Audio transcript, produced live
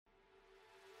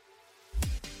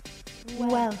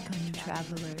Welcome,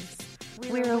 travelers.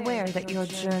 We're aware that your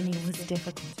journey was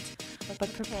difficult,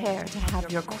 but prepare to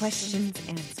have your questions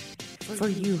answered, for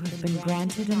you have been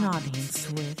granted an audience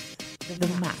with the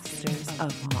Masters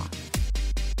of Modern.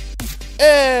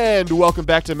 And welcome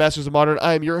back to Masters of Modern.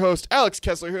 I am your host, Alex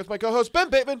Kessler, here with my co-host, Ben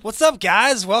Bateman. What's up,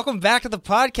 guys? Welcome back to the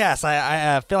podcast.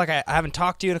 I feel like I haven't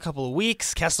talked to you in a couple of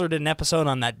weeks. Kessler did an episode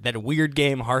on that weird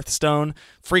game, Hearthstone.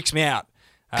 Freaks me out.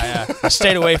 I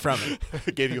stayed away from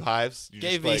it. Gave you hives?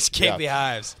 Gave me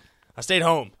hives. I stayed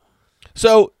home.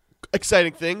 So,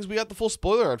 exciting things. We got the full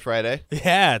spoiler on Friday.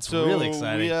 Yeah, it's really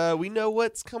exciting. We know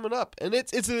what's coming up. And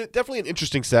it's definitely an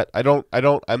interesting set.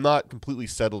 I'm not completely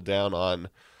settled down on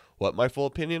what my full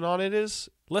opinion on it is.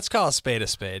 Let's call a spade a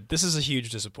spade. This is a huge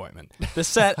disappointment. The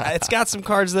set, it's got some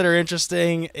cards that are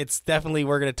interesting. It's definitely,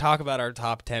 we're going to talk about our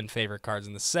top 10 favorite cards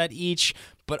in the set each.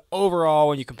 But overall,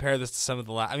 when you compare this to some of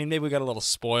the last, maybe we got a little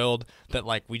spoiled that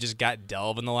we just got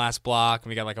Delve in the last block and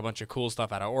we got a bunch of cool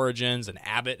stuff out of Origins and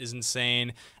Abbott is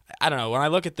insane. I don't know. When I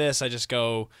look at this, I just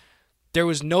go, there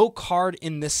was no card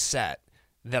in this set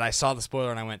that I saw the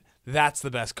spoiler and I went, that's the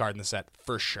best card in the set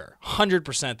for sure.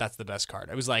 100% that's the best card.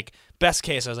 It was best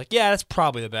case, I was like, yeah, that's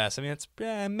probably the best. It's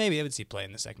maybe I would see play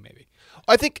in the second maybe.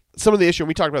 I think some of the issue, and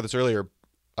we talked about this earlier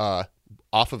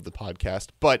off of the podcast,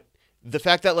 but the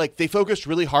fact that they focused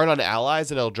really hard on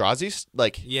allies and Eldrazi's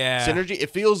synergy,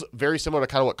 it feels very similar to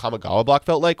kind of what Kamigawa block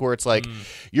felt like, where it's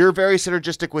you're very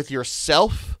synergistic with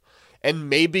yourself and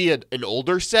maybe an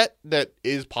older set that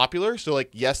is popular. So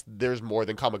yes, there's more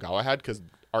than Kamigawa had because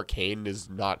Arcane is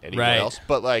not anywhere else,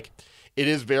 but it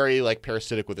is very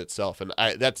parasitic with itself, and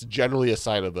that's generally a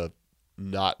sign of a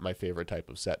not my favorite type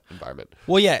of set environment.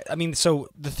 Well, yeah, so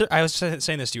I was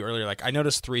saying this to you earlier. I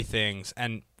noticed three things,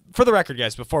 and for the record,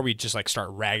 guys, before we just start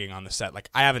ragging on the set,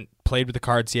 I haven't played with the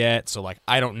cards yet, so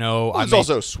I don't know. Well, there's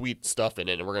also sweet stuff in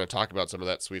it, and we're going to talk about some of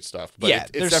that sweet stuff. But yeah,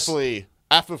 it's definitely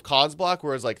half of Khan's block,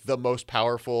 whereas the most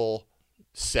powerful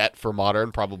set for Modern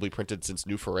probably printed since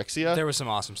New Phyrexia. There was some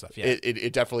awesome stuff, yeah.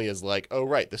 It definitely is oh,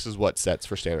 right, this is what sets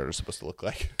for Standard are supposed to look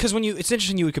like. Because it's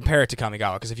interesting you would compare it to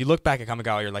Kamigawa, because if you look back at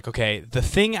Kamigawa, you're okay, the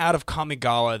thing out of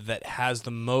Kamigawa that has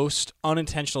the most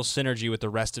unintentional synergy with the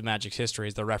rest of Magic's history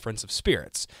is the reference of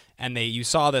spirits. And you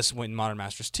saw this in Modern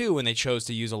Masters 2 when they chose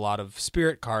to use a lot of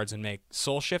spirit cards and make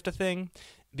Soul Shift a thing,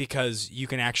 because you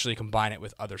can actually combine it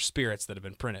with other spirits that have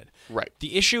been printed. Right.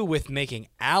 The issue with making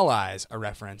allies a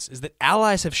reference is that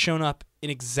allies have shown up in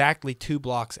exactly 2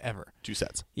 blocks ever. 2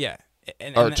 sets. Yeah.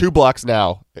 Or 2 blocks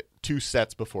now, 2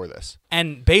 sets before this.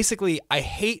 And basically, I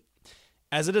hate,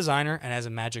 as a designer and as a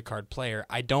Magic card player,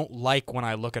 I don't like when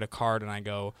I look at a card and I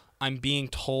go, I'm being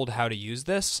told how to use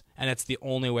this, and it's the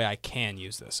only way I can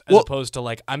use this. As opposed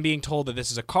to I'm being told that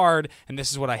this is a card, and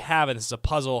this is what I have, and this is a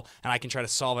puzzle, and I can try to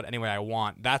solve it any way I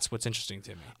want. That's what's interesting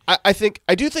to me. I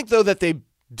do think, though, that they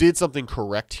did something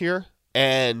correct here,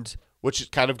 and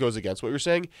which kind of goes against what you're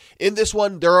saying. In this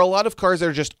one, there are a lot of cards that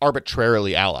are just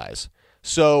arbitrarily allies.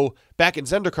 So back in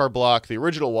Zendikar block, the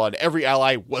original one, every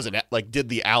ally wasn't did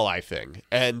the ally thing,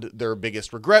 and their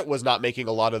biggest regret was not making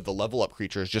a lot of the level up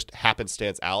creatures just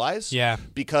happenstance allies. Yeah,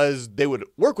 because they would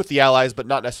work with the allies, but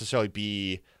not necessarily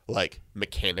be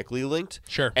mechanically linked.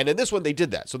 Sure. And in this one, they did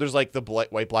that. So there's the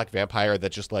white black vampire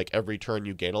that just every turn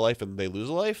you gain a life and they lose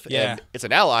a life. Yeah, and it's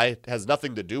an ally. It has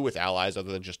nothing to do with allies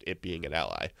other than just it being an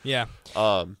ally. Yeah.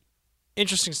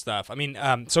 Interesting stuff.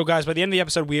 So guys, by the end of the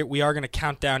episode, we are going to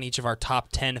count down each of our top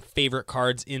 10 favorite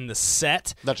cards in the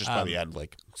set. Not just by the end,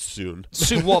 soon.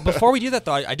 Soon. Well, before we do that,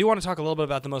 though, I do want to talk a little bit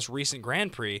about the most recent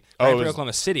Grand Prix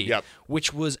Oklahoma City,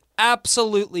 which was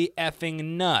absolutely effing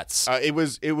nuts. It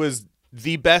was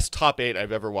the best top 8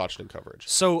 I've ever watched in coverage.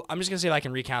 So I'm just going to see if I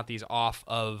can recount these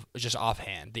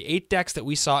offhand. The 8 decks that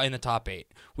we saw in the top 8,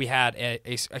 we had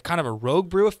a kind of a Rogue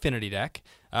Brew Affinity deck.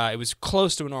 It was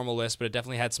close to a normal list, but it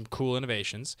definitely had some cool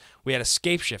innovations. We had a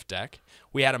Scapeshift deck.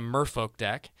 We had a Merfolk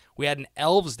deck. We had an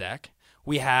Elves deck.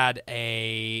 We had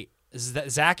a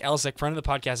Zach Elsick, friend of the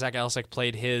podcast. Zach Elsick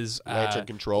played his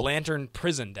Lantern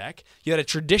Prison deck. You had a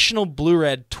traditional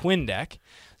blue-red twin deck.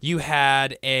 You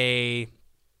had a...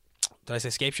 Did I say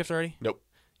Scapeshift already? Nope.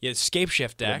 You had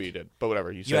Scapeshift deck. Maybe you did, but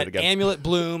whatever. You said had it again. Amulet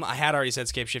Bloom. I had already said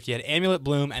Scapeshift. You had Amulet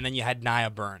Bloom, and then you had Naya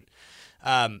Burn.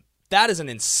 That is an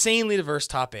insanely diverse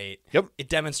top 8. Yep. It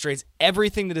demonstrates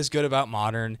everything that is good about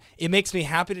Modern. It makes me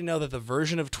happy to know that the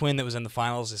version of Twin that was in the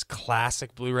finals is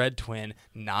classic blue-red Twin,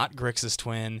 not Grixis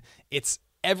Twin.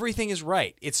 Everything is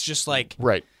right. It's just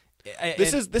right.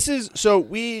 This is so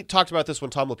we talked about this when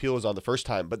Tom Lapille was on the first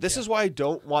time, but this is why I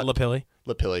don't want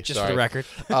Lapille, just for the record.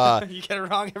 You get it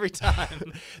wrong every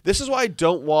time. This is why I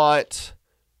don't want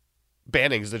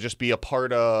bannings to just be a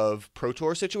part of Pro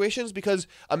Tour situations, because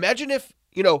imagine if,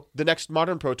 you know, the next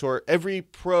modern Pro Tour, every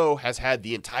pro has had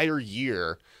the entire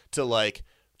year to like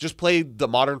just play the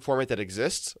modern format that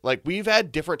exists. Like, we've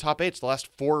had different top 8s the last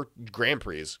 4 Grand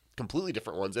Prix, completely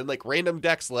different ones, and like random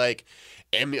decks like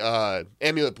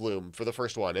Amulet Bloom for the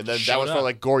first one, and then that was for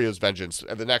like Goryo's Vengeance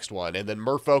and the next one, and then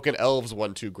Merfolk and Elves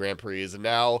won 2 Grand Prix, and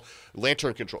now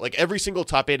Lantern Control. Like, every single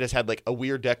top 8 has had like a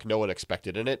weird deck no one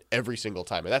expected in it every single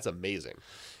time, and that's amazing.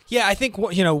 Yeah, I think,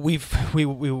 you know, we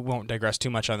won't digress too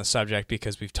much on the subject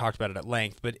because we've talked about it at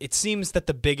length, but it seems that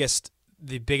the biggest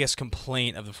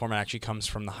complaint of the format actually comes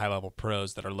from the high-level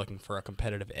pros that are looking for a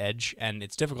competitive edge, and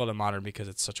it's difficult in Modern because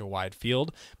it's such a wide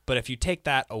field. But if you take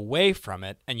that away from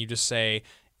it and you just say,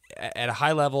 at a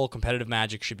high level, competitive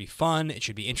Magic should be fun, it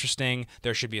should be interesting,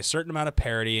 there should be a certain amount of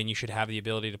parity, and you should have the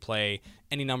ability to play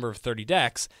any number of 30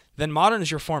 decks, then Modern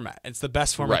is your format. It's the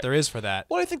best format there is for that.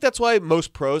 Well, I think that's why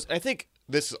most pros, and I think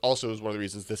this also is one of the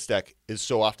reasons this deck is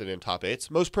so often in top 8s,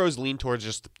 most pros lean towards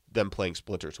just them playing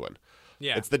Splinter Twin.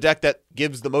 Yeah. It's the deck that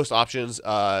gives the most options.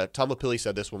 Tom Lapilli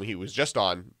said this when he was just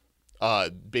on.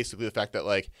 Basically, the fact that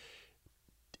like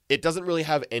it doesn't really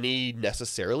have any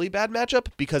necessarily bad matchup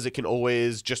because it can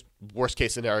always just worst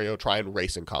case scenario try and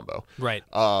race in combo. Right.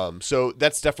 So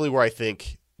that's definitely where I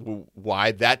think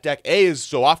why that deck A is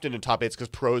so often in top 8s, because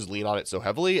pros lean on it so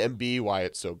heavily, and B, why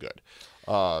it's so good.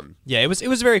 Yeah, it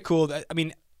was very cool. I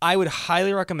mean, I would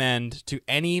highly recommend to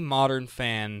any Modern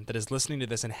fan that is listening to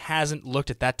this and hasn't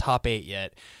looked at that top 8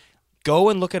 yet, go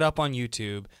and look it up on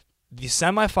YouTube. The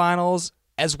semifinals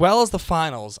as well as the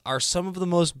finals are some of the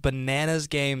most bananas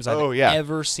games I've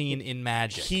ever seen in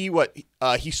Magic. He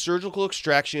surgical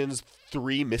extractions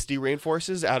 3 Misty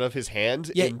Rainforces out of his hand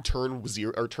in turn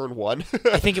 0 or turn 1.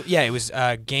 I think it was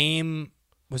game.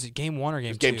 Was it game 1 or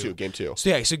game 2? Game 2.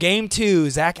 So game 2,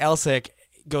 Zach Elsick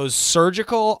goes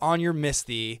surgical on your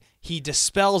Misty. He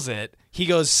dispels it. He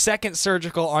goes second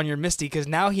surgical on your Misty because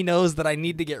now he knows that I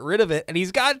need to get rid of it, and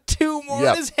he's got 2 more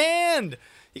in his hand.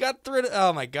 He got rid of.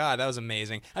 Oh my god, that was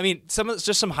amazing. I mean,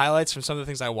 just some highlights from some of the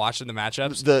things I watched in the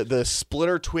matchups. The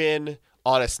Splinter Twin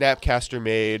on a Snapcaster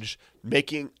Mage,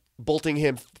 bolting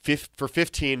him for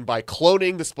 15 by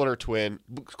cloning the Splinter Twin,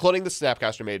 cloning the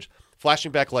Snapcaster Mage,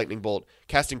 flashing back Lightning Bolt,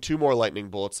 casting 2 more Lightning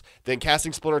Bolts, then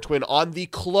casting Splinter Twin on the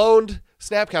cloned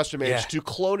Snapcaster Mage to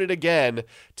clone it again,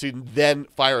 to then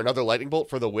fire another Lightning Bolt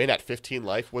for the win at 15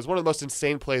 life, was one of the most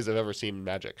insane plays I've ever seen in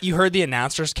Magic. You heard the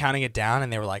announcers counting it down,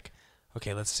 and they were like,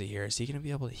 okay, let's see here. Is he going to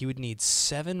be able to... He would need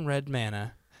 7 red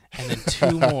mana and then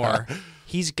 2 more.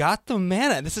 He's got the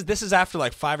mana. This is after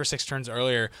like 5 or 6 turns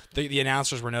earlier. The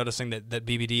announcers were noticing that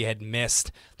BBD had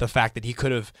missed the fact that he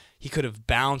could have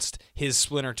bounced his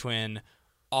Splinter Twin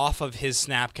off of his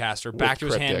Snapcaster back to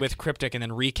his hand with Cryptic and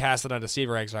then recast it on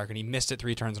Deceiver Exarch, and he missed it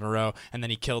 3 turns in a row, and then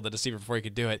he killed the Deceiver before he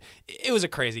could do it. It was a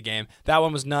crazy game. That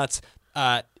one was nuts.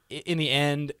 In the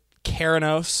end,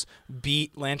 Keranos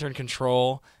beat Lantern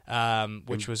Control,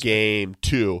 which was game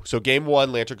 2. So game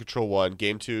 1, Lantern Control won.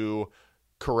 Game 2,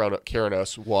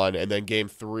 Keranos won, and then game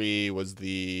 3 was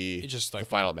the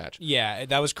final match. Yeah,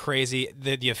 that was crazy.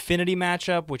 The Affinity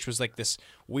matchup, which was like this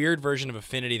weird version of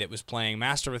Affinity that was playing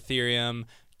Master of Ethereum,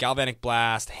 Galvanic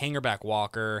Blast, Hangerback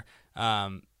Walker.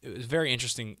 It was very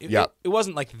interesting. It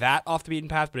wasn't like that off the beaten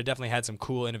path, but it definitely had some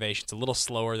cool innovations. A little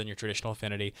slower than your traditional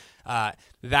Affinity.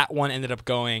 That one ended up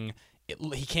going...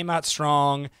 He came out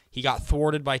strong. He got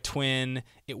thwarted by Twin.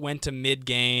 It went to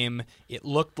mid-game. It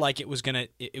looked like it was gonna.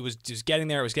 It was just getting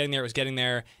there. It was getting there. It was getting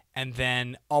there. And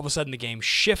then all of a sudden the game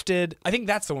shifted. I think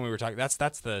that's the one we were talking. That's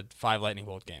the 5 Lightning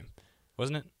Bolt game,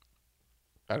 wasn't it?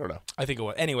 I don't know. I think it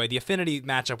was. Anyway, the Affinity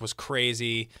matchup was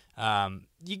crazy.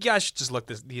 You guys should just look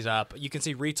these up. You can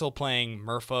see Rietzel playing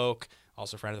Merfolk,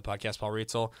 also friend of the podcast, Paul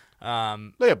Rietzel.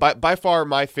 By far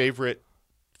my favorite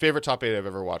top 8 I've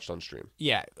ever watched on stream.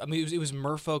 Yeah, I mean it was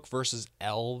Merfolk versus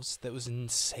Elves. That was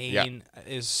insane. Yeah.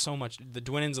 It was so much. The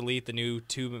Dwinnins Elite, the new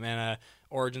 2 mana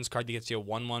Origins card that gets you a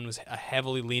 1/1, was a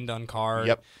heavily leaned on card.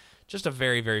 Yep. Just a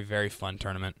very, very, very fun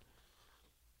tournament.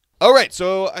 All right,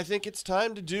 so I think it's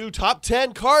time to do top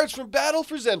 10 cards from Battle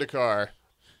for Zendikar.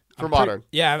 For Modern.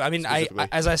 I mean,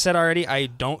 as I said already, I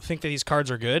don't think that these cards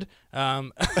are good.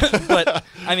 But,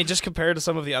 I mean, just compared to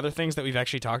some of the other things that we've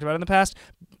actually talked about in the past,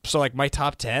 so, like, my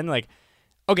top 10, like,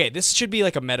 okay, this should be,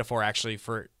 like, a metaphor, actually,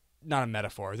 not a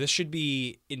metaphor. This should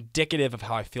be indicative of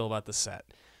how I feel about the set.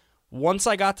 Once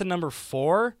I got to number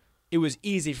 4, it was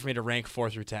easy for me to rank 4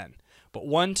 through 10. But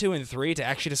 1, 2, and 3, to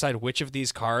actually decide which of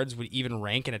these cards would even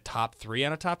rank in a top 3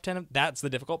 on a top 10, that's the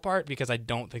difficult part, because I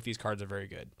don't think these cards are very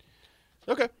good.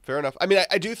 Okay, fair enough. I mean,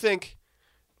 I do think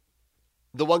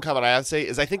the one comment I have to say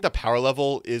is I think the power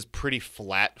level is pretty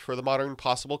flat for the modern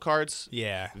possible cards.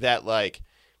 Yeah. That, like,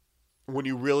 when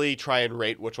you really try and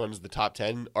rate which one's the top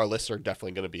 10, our lists are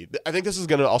definitely going to be... I think this is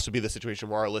going to also be the situation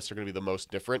where our lists are going to be the most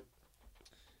different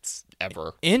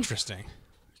ever. Interesting.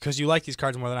 Because you like these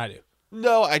cards more than I do.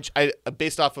 No, I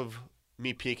based off of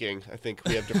me peeking, I think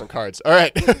we have different cards. All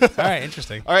right. All right,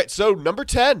 interesting. All right, so number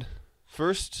 10.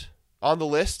 First on the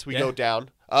list, we go down.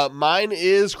 Mine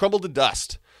is Crumbled to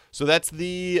Dust. So that's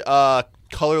the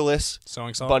colorless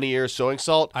Sowing Salt? bunny ear sowing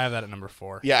salt. I have that at number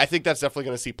 4. Yeah, I think that's definitely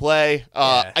going to see play.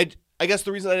 I guess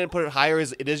the reason I didn't put it higher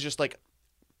is it is just like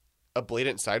a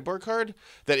blatant sideboard card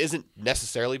that isn't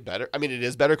necessarily better. I mean, it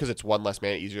is better because it's one less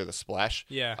mana, easier to splash.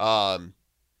 Yeah.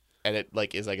 And it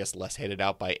like is, I guess, less hated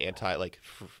out by anti-red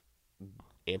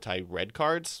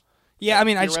cards. Yeah, I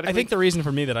mean, I think the reason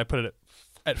for me that I put it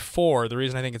at 4, the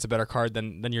reason I think it's a better card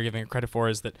than you're giving it credit for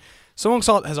is that Sowing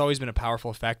Salt has always been a powerful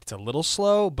effect. It's a little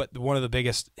slow, but one of the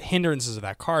biggest hindrances of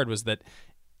that card was that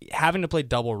having to play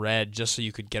double red just so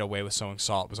you could get away with Sowing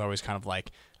Salt was always kind of like,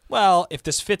 well, if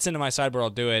this fits into my sideboard, I'll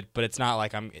do it, but it's not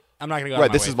like I'm not going to go out of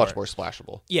my this way is for much it. more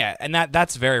splashable. Yeah, and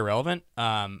that's very relevant.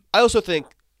 I also think,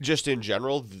 just in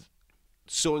general,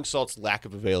 Sowing Salt's lack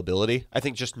of availability. I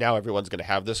think just now everyone's going to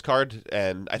have this card,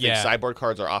 and I think sideboard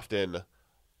cards are often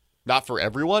not for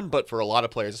everyone, but for a lot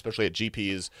of players, especially at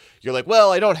GPs, you're like,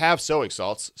 well, I don't have Sowing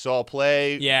Salts, so I'll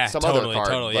play some other card.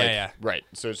 Totally, like, right.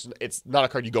 So it's not a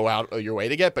card you go out of your way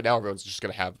to get, but now everyone's just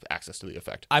going to have access to the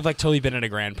effect. I've like totally been at a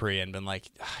Grand Prix and been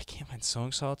like, I can't find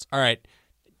Sowing Salts. All right,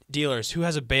 dealers, who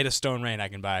has a Beta Stone Rain I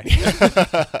can buy?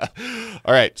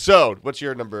 All right, so what's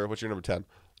your number 10?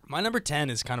 My number 10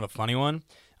 is kind of a funny one.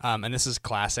 And this is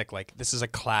classic. Like, this is a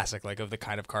classic, like, of the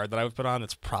kind of card that I would put on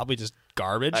that's probably just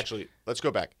garbage. Actually, let's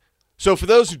go back. So for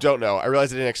those who don't know, I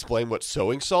realized I didn't explain what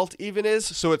Sowing Salt even is.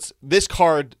 So it's this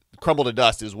card, Crumble to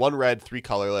Dust, is 1 red, 3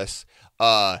 colorless.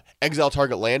 Exile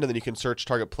target land, and then you can search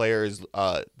target players,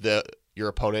 your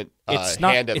opponent hand and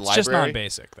library. It's just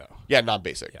non-basic, though. Yeah,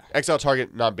 non-basic. Yeah. Exile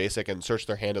target non-basic and search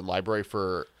their hand and library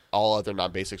for all other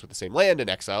non-basics with the same land and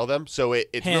exile them. So it's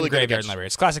hand, really good graveyard, against... and library.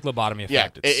 It's classic lobotomy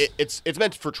effect. Yeah, it's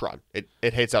meant for Tron. It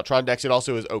hates out Tron decks. It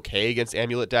also is okay against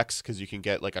Amulet decks because you can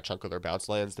get like a chunk of their bounce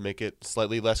lands to make it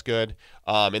slightly less good.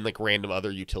 And like random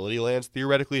other utility lands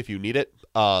theoretically if you need it.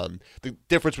 The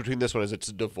difference between this one is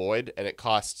it's devoid and it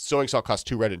costs... Sowing Salt costs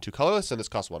 2 red and 2 colorless, and this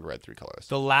costs 1 red, 3 colorless.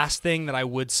 The last thing that I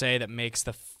would say that makes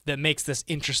this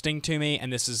interesting to me,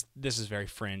 and this is very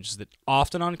fringe, is that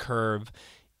often on curve,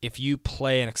 if you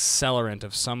play an accelerant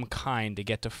of some kind to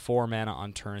get to 4 mana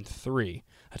on turn 3,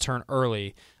 a turn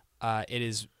early, it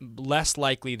is less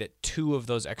likely that 2 of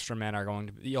those extra mana are going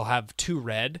to... You'll have 2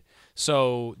 red.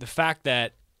 So the fact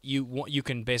that you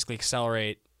can basically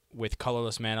accelerate with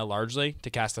colorless mana largely to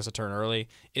cast this a turn early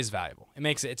is valuable. It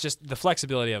makes it's just the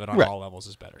flexibility of it on all levels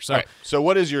is better. So, so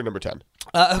what is your number 10?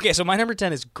 Okay, so my number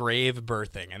 10 is Grave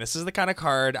Birthing, and this is the kind of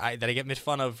card that I get made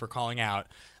fun of for calling out.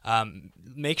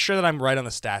 Make sure that I'm right on the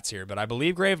stats here, but I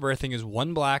believe Grave Birthing is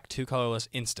 1 black, 2 colorless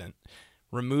instant.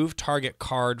 Remove target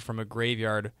card from a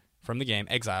graveyard from the game,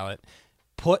 exile it,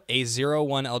 put a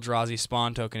 0/1 Eldrazi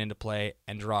spawn token into play,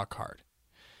 and draw a card.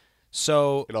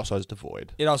 So it also has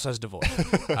Devoid.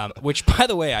 Which, by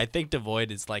the way, I think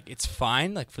Devoid is like, it's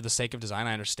fine. Like, for the sake of design,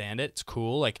 I understand it. It's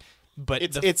cool. Like, but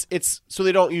it's so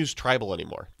they don't use Tribal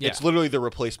anymore. Yeah. It's literally the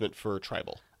replacement for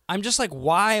Tribal. I'm just like,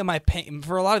 why am I paying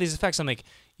for a lot of these effects? I'm like,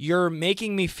 you're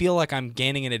making me feel like I'm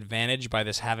gaining an advantage by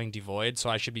this having Devoid, so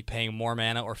I should be paying more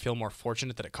mana or feel more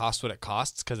fortunate that it costs what it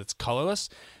costs because it's colorless.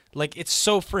 Like, it's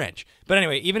so fringe. But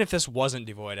anyway, even if this wasn't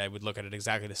Devoid, I would look at it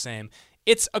exactly the same.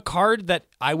 It's a card that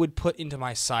I would put into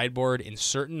my sideboard in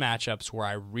certain matchups where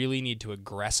I really need to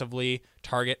aggressively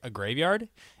target a graveyard.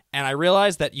 And I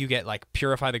realize that you get, like,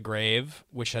 Purify the Grave,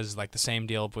 which has, like, the same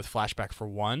deal with Flashback for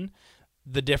 1.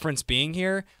 The difference being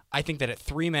here, I think that at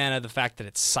 3 mana, the fact that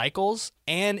it cycles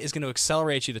and is going to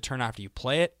accelerate you the turn after you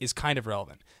play it is kind of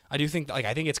relevant. I do think,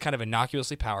 I think it's kind of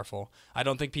innocuously powerful. I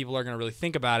don't think people are going to really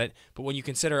think about it, but when you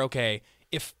consider, okay,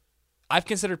 if I've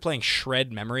considered playing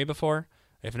Shred Memory before.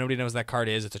 If nobody knows what that card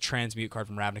is, it's a transmute card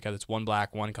from Ravnica that's 1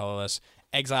 black, 1 colorless,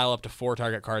 exile up to 4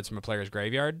 target cards from a player's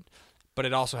graveyard, but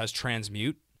it also has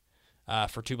transmute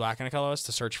for 2 black and a colorless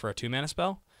to search for a 2 mana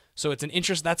spell. So it's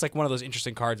that's like one of those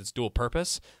interesting cards that's dual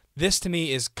purpose. This to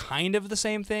me is kind of the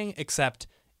same thing, except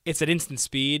it's at instant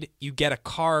speed. You get a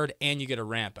card and you get a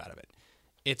ramp out of it.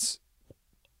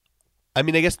 I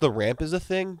mean, I guess the ramp is a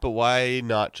thing, but why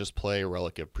not just play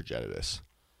Relic of Progenitus?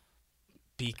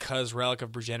 Because Relic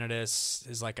of Progenitus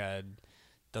is like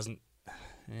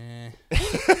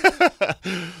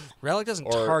Relic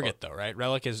doesn't target though, right?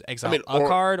 Relic is exile a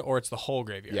card or it's the whole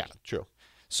graveyard. Yeah, true.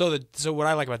 So what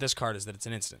I like about this card is that it's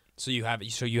an instant. So you have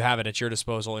it at your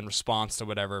disposal in response to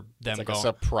whatever them It's like going. a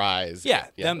surprise. Yeah,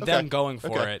 them going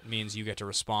for it means you get to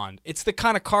respond. It's the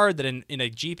kind of card that in a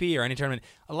GP or any tournament,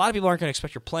 a lot of people aren't going to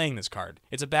expect you're playing this card.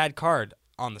 It's a bad card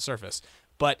on the surface.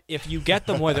 But if you get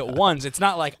them with it once, it's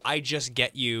not like I just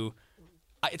get you.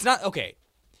 It's not okay.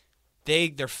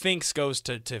 Their Finks goes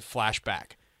to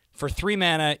flashback. For 3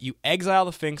 mana, you exile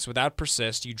the Finks without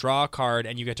persist. You draw a card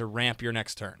and you get to ramp your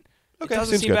next turn. Okay, it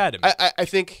doesn't seem bad to me. I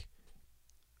think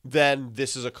then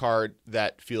this is a card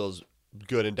that feels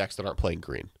good in decks that aren't playing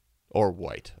green or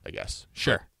white, I guess.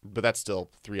 Sure. But that's still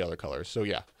 3 other colors. So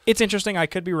yeah. It's interesting. I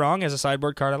could be wrong. As a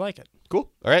sideboard card, I like it. Cool.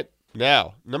 All right.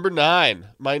 Now, number 9.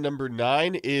 My number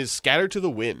 9 is Scattered to the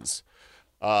Winds.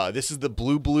 This is the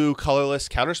blue colorless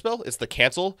counterspell. It's the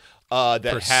cancel that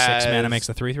For has 6 mana makes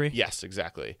a 3/3. Yes,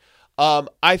 exactly.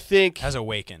 I think Has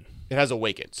Awaken. it has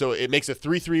Awaken, so it makes a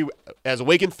 3/3 as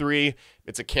Awaken 3.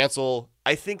 It's a cancel.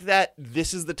 I think that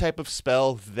this is the type of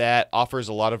spell that offers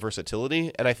a lot of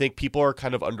versatility, and I think people are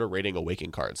kind of underrating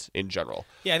Awaken cards in general.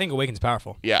 Yeah, I think Awaken's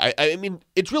powerful. Yeah, I mean,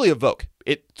 it's really Evoke.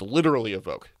 It's literally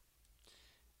Evoke.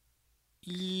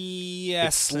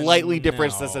 Yes, It's slightly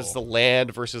different no. since it's the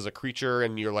land versus a creature,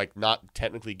 and you're like not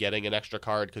technically getting an extra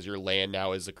card because your land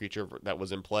now is the creature that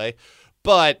was in play.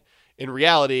 But in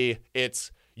reality,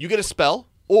 it's you get a spell,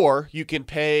 or you can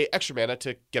pay extra mana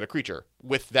to get a creature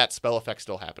with that spell effect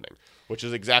still happening, which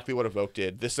is exactly what Evoke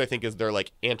did. This, I think, is their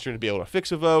like answer to be able to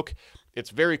fix Evoke. It's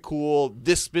very cool.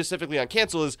 This specifically on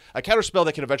cancel is a counter spell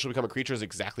that can eventually become a creature is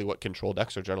exactly what control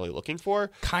decks are generally looking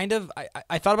for. Kind of.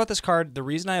 I thought about this card. The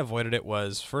reason I avoided it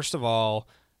was, first of all,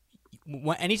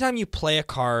 anytime you play a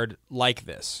card like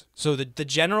this, so the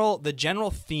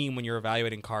general theme when you're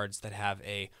evaluating cards that have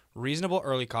a reasonable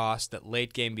early cost that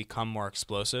late game become more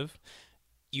explosive,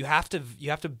 you have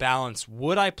to balance,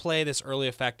 would I play this early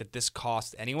effect at this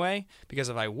cost anyway? Because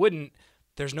if I wouldn't,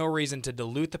 there's no reason to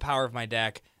dilute the power of my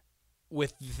deck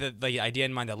with the idea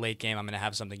in mind that late game I'm going to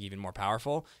have something even more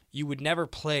powerful. You would never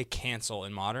play Cancel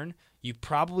in Modern. You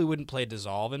probably wouldn't play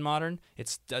Dissolve in Modern.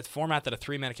 It's a format that a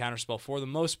 3-mana counterspell, for the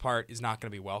most part, is not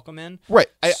going to be welcome in. Right.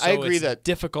 So I agree it's that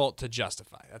difficult to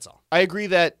justify. That's all. I agree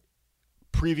that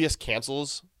previous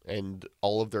cancels and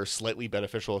all of their slightly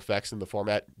beneficial effects in the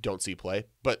format don't see play.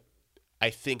 But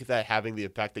I think that having the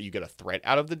fact that you get a threat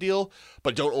out of the deal,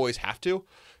 but don't always have to,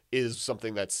 is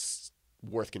something that's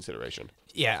worth consideration.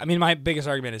 Yeah, I mean, my biggest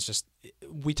argument is just,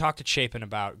 we talked to Chapin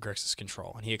about Grixis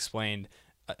Control, and he explained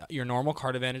your normal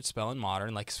card advantage spell in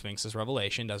Modern, like Sphinx's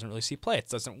Revelation, doesn't really see play. It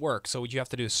doesn't work. So what you have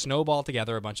to do is snowball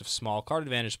together a bunch of small card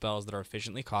advantage spells that are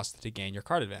efficiently costed to gain your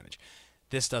card advantage.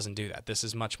 This doesn't do that. This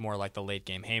is much more like the late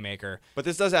game Haymaker. But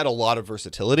this does add a lot of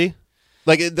versatility.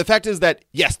 Like, the fact is that,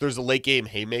 yes, there's a late game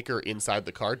Haymaker inside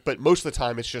the card, but most of the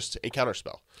time it's just a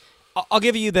counterspell. I'll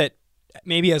give you that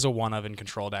maybe as a one-of in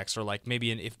control decks, or like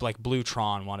maybe if like Blue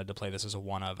Tron wanted to play this as a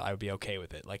one-of, I would be okay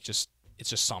with it. Like, it's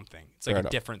just something. It's like a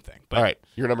different thing. But, all right,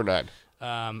 you're number 9.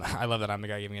 I love that I'm the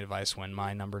guy giving advice when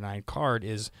my number 9 card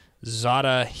is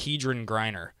Zada Hedron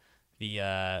Griner,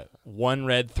 the 1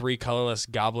 red 3 colorless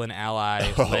goblin ally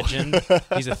legend.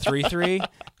 He's a 3/3.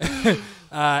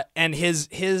 And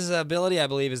his ability, I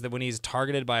believe, is that when he's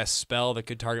targeted by a spell that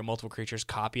could target multiple creatures,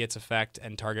 copy its effect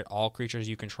and target all creatures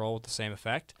you control with the same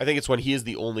effect. I think it's when he is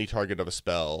the only target of a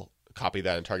spell, copy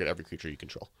that and target every creature you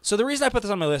control. So the reason I put this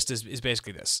on my list is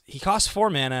basically this. He costs 4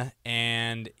 mana,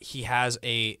 and he has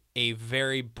a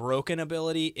very broken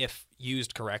ability, if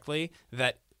used correctly,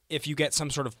 that if you get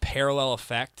some sort of parallel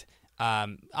effect,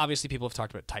 obviously people have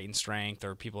talked about Titan Strength,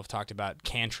 or people have talked about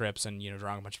cantrips and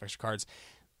drawing a bunch of extra cards.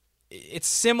 It's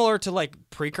similar to like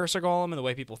Precursor Golem and the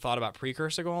way people thought about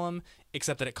Precursor Golem,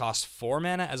 except that it costs 4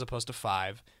 mana as opposed to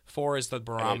 5. 4 is the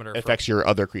barometer. It affects your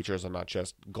other creatures and not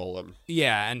just Golem.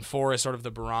 Yeah, and 4 is sort of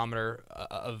the barometer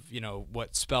of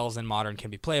what spells in Modern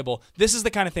can be playable. This is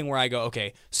the kind of thing where I go,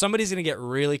 okay, somebody's going to get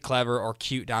really clever or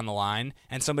cute down the line,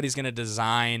 and somebody's going to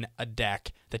design a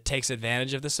deck that takes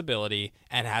advantage of this ability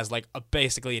and has like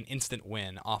basically an instant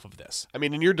win off of this. I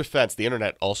mean, in your defense, the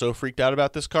internet also freaked out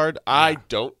about this card. Yeah. I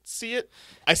don't see it.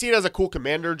 I see it as a cool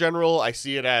commander general. I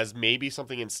see it as maybe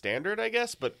something in standard, I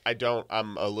guess, but I don't.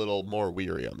 I'm a little more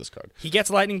weary on this card. He gets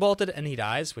lightning bolted and he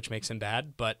dies, which makes him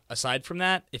bad. But aside from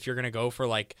that, if you're going to go for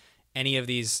like any of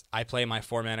these, I play my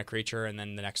 4 mana creature and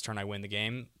then the next turn I win the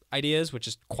game ideas, which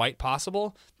is quite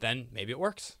possible, then maybe it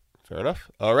works. Fair enough.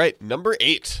 All right, number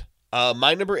 8.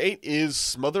 My number 8 is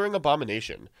Smothering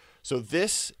Abomination. So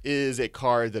this is a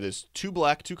card that is 2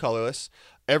 black, 2 colorless.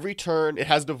 Every turn, it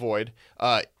has Devoid.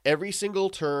 Every single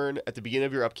turn at the beginning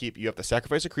of your upkeep, you have to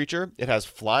sacrifice a creature. It has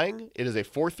flying. It is a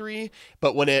 4/3.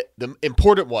 But the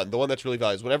important one, the one that's really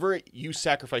valuable, is whenever you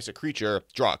sacrifice a creature,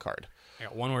 draw a card. I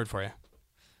got one word for you.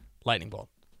 Lightning Bolt.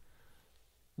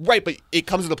 Right, but it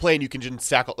comes into play and you can just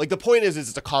sack. Like, the point is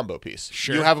it's a combo piece.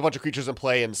 Sure. You have a bunch of creatures in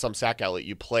play and some sack outlet.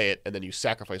 You play it, and then you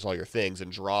sacrifice all your things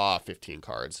and draw 15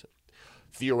 cards.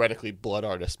 Theoretically, Blood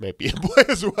Artist may be in play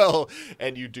as well,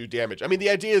 and you do damage. I mean, the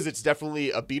idea is it's definitely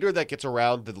a beater that gets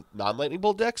around the non-Lightning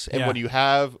Bolt decks, and when you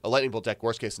have a Lightning Bolt deck,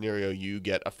 worst case scenario, you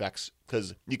get effects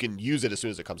because you can use it as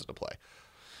soon as it comes into play.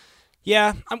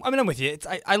 Yeah, I'm with you.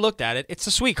 I looked at it. It's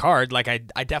a sweet card. Like I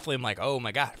definitely am like, oh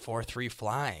my god, 4/3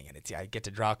 flying, and I get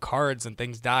to draw cards and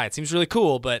things die. It seems really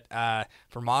cool, but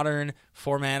for modern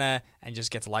 4 mana and just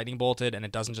gets lightning bolted, and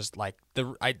it doesn't just like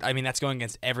I mean that's going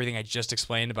against everything I just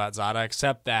explained about Zada,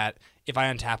 except that if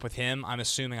I untap with him, I'm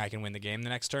assuming I can win the game the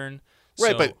next turn.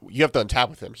 Right, but you have to untap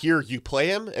with him. Here, you play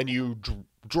him, and you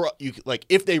draw. You like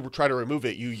if they try to remove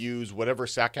it, you use whatever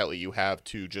sack outlet you have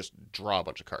to just draw a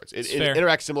bunch of cards. It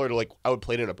interacts similar to like I would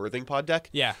play it in a Birthing Pod deck.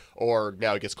 Yeah. Or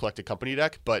now it gets Collected Company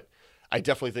deck, but I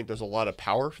definitely think there's a lot of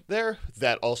power there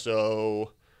that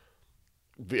also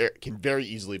can very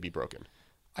easily be broken.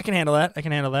 I can handle that.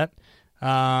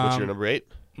 What's your number 8?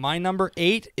 My number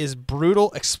 8 is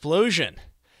Brutal Explosion,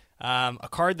 a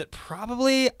card that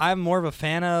probably I'm more of a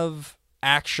fan of.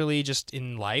 Actually just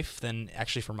in life than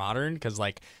actually for modern, because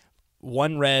like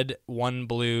 1 red, 1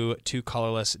 blue, 2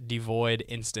 colorless, devoid,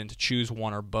 instant, choose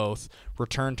one or both,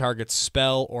 return target's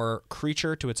spell or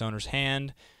creature to its owner's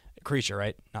hand. Creature,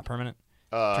 right? Not permanent?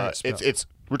 It's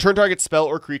return target spell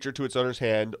or creature to its owner's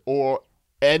hand, or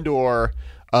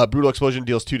Brutal Explosion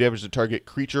deals 2 damage to target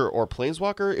creature or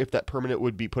planeswalker. If that permanent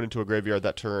would be put into a graveyard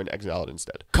that turn, exile it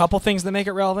instead. Couple things that make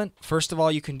it relevant. First of all,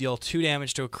 you can deal 2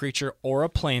 damage to a creature or a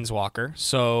planeswalker.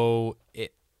 So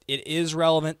it is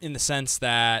relevant in the sense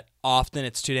that often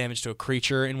it's 2 damage to a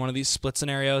creature in one of these split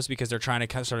scenarios because they're trying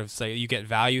to sort of say you get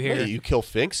value here. Yeah, you kill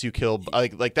Finks, you kill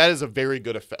like that is a very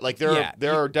good effect. Like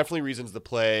there are definitely reasons to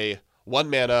play 1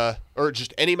 mana or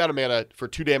just any amount of mana for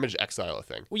 2 damage, exile a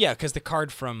thing. Well, yeah, because the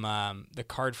card from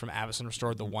Avacyn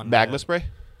Restored, the one Magma Spray.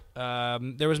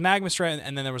 There was Magma Spray,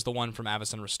 and then there was the one from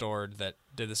Avacyn Restored that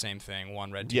did the same thing.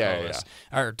 1 red, 2 colorless,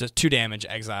 or 2 damage,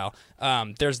 exile.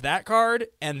 There's that card,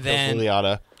 and then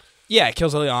Liliana. Yeah, it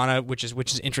kills Liliana, which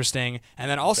is interesting.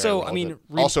 And then also, I mean...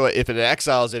 also, if it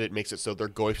exiles it, it makes it so their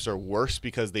Goyfs are worse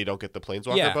because they don't get the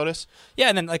Planeswalker bonus. Yeah,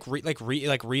 and then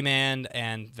Remand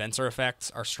and Venser effects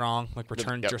are strong. Like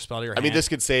return your spell to your hand. I mean, this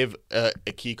could save a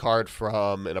key card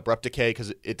from an Abrupt Decay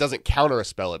because it doesn't counter a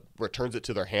spell. It returns it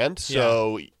to their hand.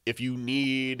 So if you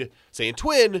need, say, in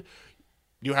Twin...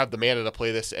 you have the mana to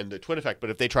play this and the Twin effect, but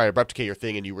if they try to Abrupt Decay your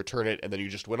thing and you return it and then you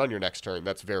just win on your next turn,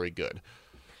 that's very good.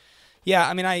 Yeah,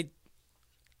 I mean,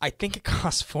 I think it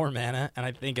costs 4 mana, and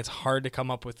I think it's hard to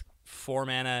come up with 4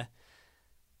 mana.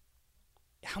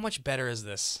 How much better is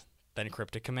this than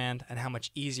Cryptic Command, and how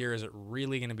much easier is it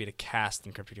really going to be to cast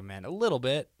than Cryptic Command? A little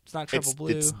bit. It's not triple blue.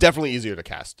 It's definitely easier to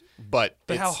cast, but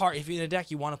how hard? If you're in a deck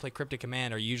you want to play Cryptic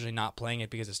Command, are you usually not playing it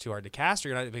because it's too hard to cast, or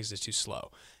you're not because it's too slow?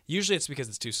 Usually it's because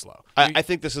it's too slow. I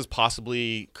think this is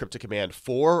possibly Cryptic Command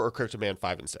 4 or Cryptic Command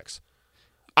 5 and 6.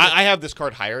 I have this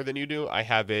card higher than you do. I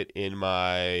have it in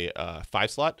my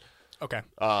 5 slot. Okay.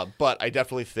 But I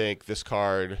definitely think this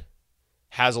card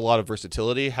has a lot of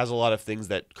versatility, has a lot of things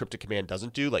that Cryptic Command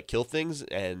doesn't do, like kill things,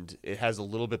 and it has a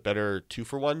little bit better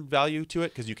 2-for-1 value to it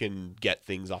because you can get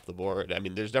things off the board. I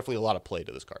mean, there's definitely a lot of play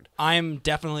to this card. I'm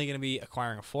definitely going to be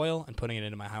acquiring a foil and putting it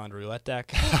into my Highlander Roulette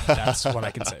deck. That's what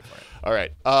I can say for it. All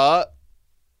right.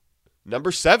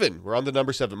 Number 7. We're on the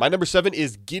number 7. My number 7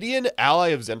 is Gideon, Ally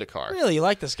of Zendikar. Really? You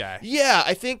like this guy? Yeah,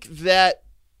 I think that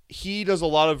he does a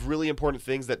lot of really important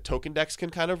things that token decks can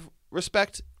kind of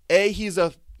respect. He's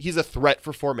a threat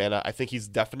for 4 mana. I think he's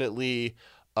definitely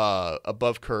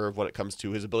above curve when it comes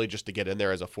to his ability just to get in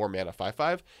there as a 4 mana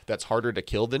 5/5. That's harder to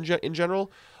kill than in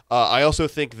general. I also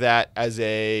think that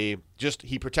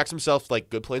he protects himself like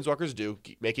good planeswalkers do.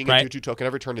 Making a 2/2 token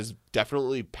every turn is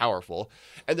definitely powerful.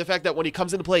 And the fact that when he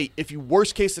comes into play, if you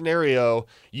worst case scenario,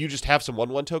 you just have some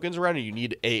 1/1 tokens around and you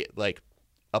need a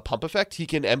pump effect, he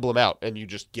can emblem out and you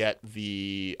just get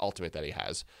the ultimate that he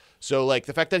has. So like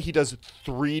the fact that he does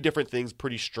 3 different things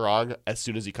pretty strong as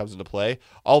soon as he comes into play,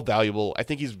 all valuable. I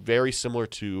think he's very similar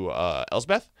to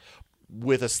Elspeth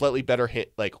with a slightly better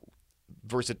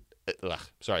with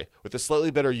a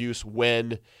slightly better use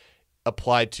when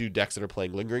applied to decks that are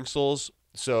playing Lingering Souls.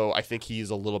 So I think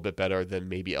he's a little bit better than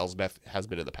maybe Elspeth has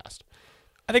been in the past.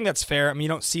 I think that's fair. I mean, you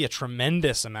don't see a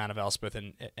tremendous amount of Elspeth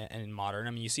in Modern.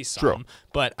 I mean, you see some. True.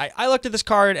 But I looked at this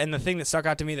card, and the thing that stuck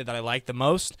out to me that I liked the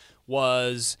most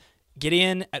was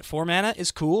Gideon at 4 mana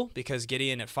is cool because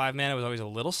Gideon at 5 mana was always a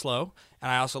little slow. And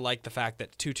I also like the fact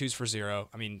that 2/2s for 0.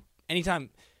 I mean, anytime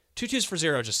 2/2s for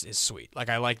 0 just is sweet. Like,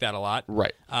 I like that a lot.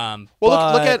 Right. Well,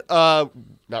 look at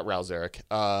not Ralzeric,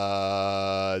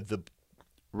 the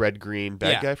red-green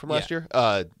bad guy from last year,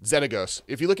 Xenagos.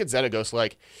 If you look at Xenagos,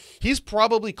 like, he's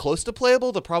probably close to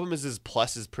playable. The problem is his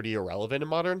plus is pretty irrelevant in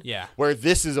Modern. Yeah. Where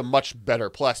this is a much better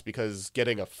plus because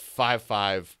getting a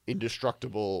 5/5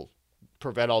 indestructible,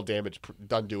 prevent all damage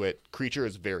done to it creature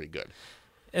is very good.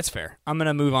 It's fair. I'm going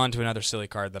to move on to another silly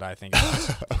card that I think is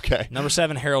awesome. Okay. Number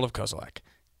 7, Herald of Kozilek.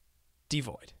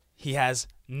 Devoid. He has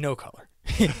no color.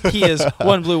 He is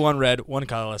 1 blue, 1 red, 1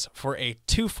 colorless for a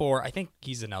 2/4. I think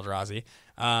he's an Eldrazi.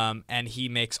 And he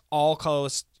makes all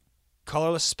colorless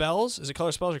spells. Is it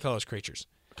colorless spells or colorless creatures?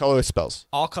 Colorless spells.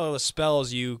 All colorless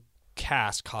spells you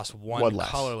cast cost one less.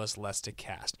 colorless less to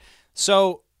cast.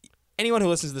 So anyone who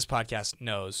listens to this podcast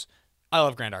knows I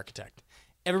love Grand Architect.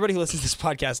 Everybody who listens to this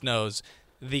podcast knows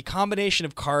the combination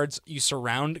of cards you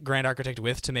surround Grand Architect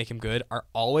with to make him good are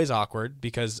always awkward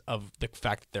because of the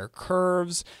fact that they're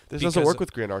curves. This doesn't work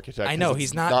with Grand Architect. I know,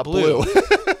 he's not blue.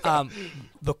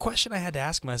 The question I had to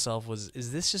ask myself was,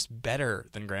 is this just better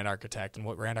than Grand Architect and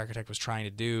what Grand Architect was trying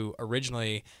to do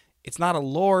originally? It's not a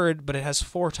Lord, but it has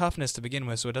 4 toughness to begin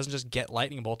with, so it doesn't just get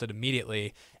lightning bolted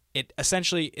immediately. It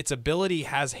essentially, its ability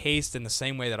has haste in the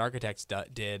same way that Architects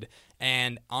did,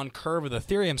 and on curve with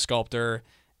Ethereum Sculptor,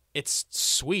 it's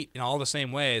sweet in all the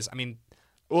same ways. I mean,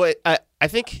 well, I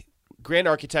think Grand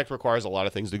Architect requires a lot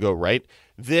of things to go right.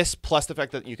 This, plus the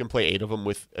fact that you can play 8 of them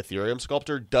with Ethereum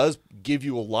Sculptor, does give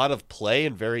you a lot of play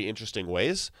in very interesting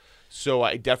ways. So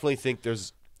I definitely think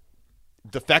there's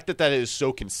the fact that that is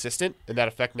so consistent and that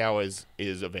effect now is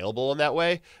available in that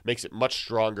way makes it much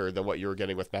stronger than what you were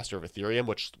getting with Master of Ethereum,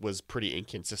 which was pretty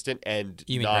inconsistent and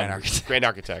Grand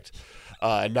Architect,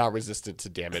 not resistant to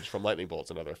damage from lightning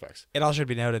bolts and other effects. It also should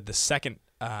be noted the second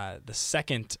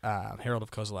Herald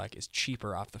of Kozilek is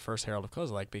cheaper off the first Herald of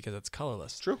Kozilek because it's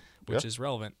colorless. True, which is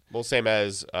relevant. Well, same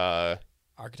as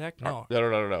Architect? No. No.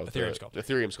 Ethereum Sculptor.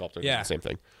 Ethereum Sculptor. Yeah, the same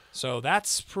thing. So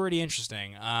that's pretty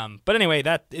interesting. But anyway,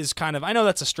 that is kind of, I know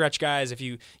that's a stretch, guys. If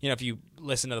you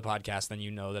listen to the podcast, then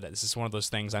you know that this is one of those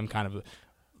things I'm kind of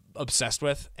obsessed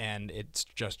with, and it's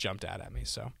just jumped out at me.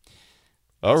 So,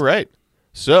 all right.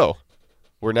 So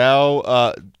we're now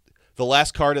the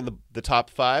last card in the top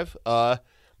 5.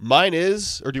 Mine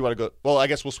is, or do you want to go? Well, I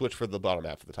guess we'll switch for the bottom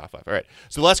half of the top 5. All right.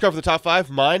 So the last card for the top 5,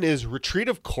 mine is Retreat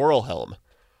of Coralhelm.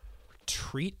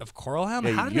 Retreat of Coralhelm?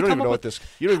 Yeah, you don't even know what this.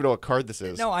 You don't even know what card this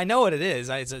is. No, I know what it is.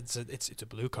 It's a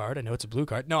blue card. I know it's a blue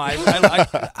card. No, I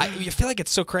feel like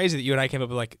it's so crazy that you and I came up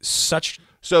with like such.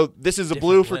 So this is a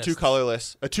blue for lists. 2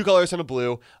 colorless, a 2 colorless and a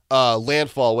blue.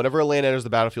 Landfall. Whenever a land enters the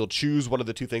battlefield, choose one of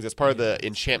the 2 things. That's part of the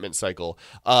enchantment cycle.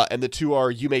 And the 2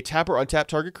 are you may tap or untap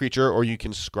target creature, or you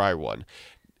can scry one.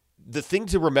 The thing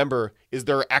to remember is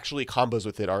there are actually combos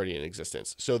with it already in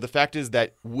existence. So the fact is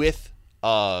that with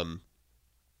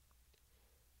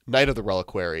Knight of the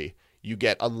Reliquary, you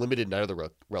get unlimited Knight of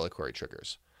the Reliquary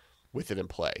triggers with it in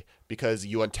play because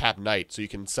you untap Knight, so you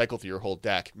can cycle through your whole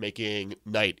deck, making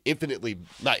Knight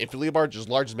not infinitely large, as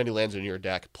large as many lands in your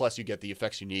deck, plus you get the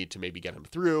effects you need to maybe get him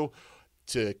through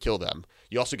to kill them.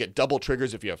 You also get double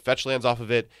triggers if you have fetch lands off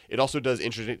of it. It also does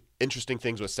interesting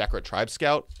things with Sacred Tribe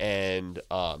Scout, and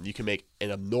you can make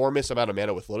an enormous amount of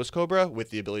mana with Lotus Cobra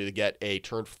with the ability to get a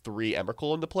turn 3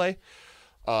 Emrakul into play.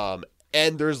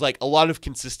 And there's like a lot of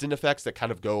consistent effects that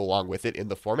kind of go along with it in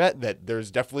the format that there's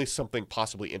definitely something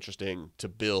possibly interesting to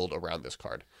build around this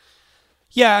card.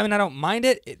 Yeah, I mean, I don't mind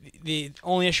it. The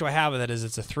only issue I have with it is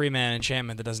it's a 3-mana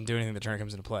enchantment that doesn't do anything the turn it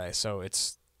comes into play. So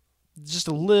it's just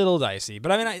a little dicey.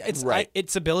 But I mean,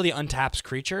 its ability untaps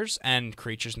creatures, and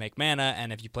creatures make mana.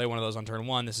 And if you play one of those on turn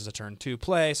 1, this is a turn 2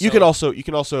 play. So you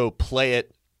can also play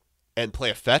it and play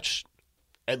a fetch,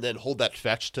 and then hold that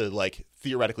fetch to like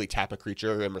theoretically tap a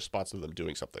creature in response to them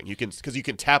doing something. You can because you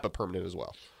can tap a permanent as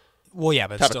well. Well, yeah,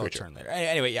 but it's still a turn later.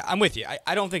 Anyway, yeah, I'm with you.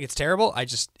 I don't think it's terrible.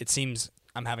 It seems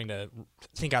I'm having to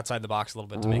think outside the box a little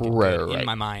bit to make it good in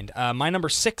my mind. My number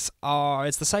 6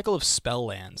 it's the cycle of spell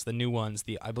lands, the new ones.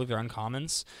 I believe they're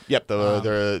uncommons. Yep.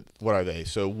 They're what are they?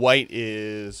 So white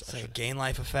is like a gain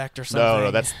life effect or something.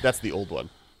 No, that's the old one.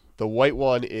 The white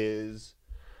one is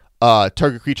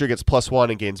target creature gets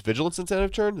 +1 and gains vigilance instead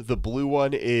of turn. The blue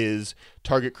one is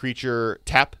target creature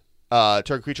tap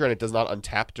target creature and it does not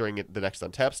untap during the next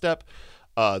untap step.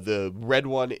 The red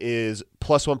one is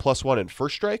 +1/+1 and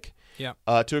first strike.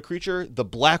 to a creature. The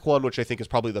black one, which I think is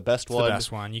probably the best one. The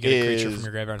best one. You get a creature from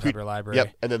your graveyard on top of your library.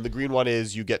 Yep. And then the green one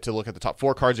is you get to look at the top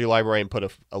 4 cards of your library and put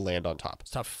a land on top.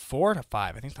 It's top 4 to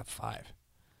 5. I think it's top 5.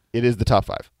 It is the top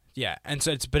 5. Yeah, and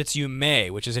so it's you may,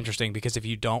 which is interesting because if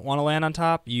you don't want to land on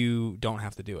top, you don't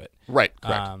have to do it. Right,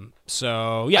 correct.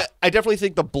 So, yeah. I definitely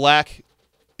think the black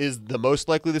is the most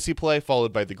likely to see play,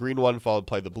 followed by the green one, followed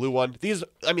by the blue one. These,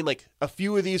 I mean, like, a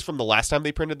few of these from the last time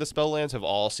they printed the spell lands have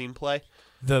all seen play.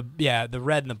 The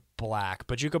red and the black.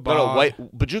 Bojuka No, Bog.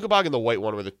 Bojuka Bog and the white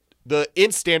one were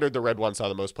in standard, the red one saw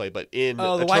the most play, but in the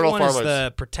Eternal white one Farmers, is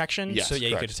the protection, yes, so yeah,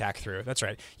 correct. you could attack through. That's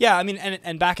right. Yeah, I mean,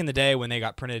 and back in the day when they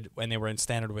got printed, when they were in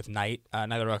standard with Night of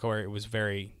the Requiem, it was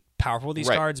very powerful with these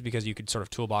cards because you could sort of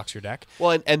toolbox your deck.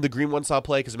 Well, and the green one saw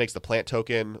play because it makes the plant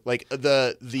token. Like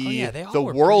the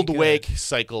were World pretty Wake good.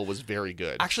 cycle was very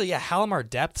good. Actually, yeah, Halimar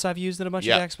Depths I've used in a bunch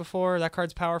of decks before. That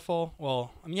card's powerful.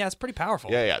 Well, I mean, yeah, it's pretty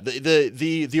powerful. Yeah.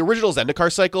 The original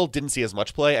Zendikar cycle didn't see as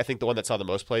much play. I think the one that saw the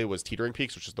most play was Teetering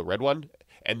Peaks, which is the red one,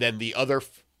 and then the other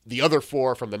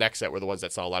 4 from the next set were the ones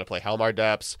that saw a lot of play. Halimar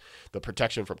Depths, the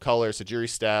protection from color, Sajiri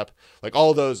Step, like all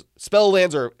of those spell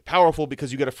lands are powerful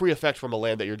because you get a free effect from a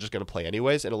land that you're just going to play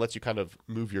anyways, and it lets you kind of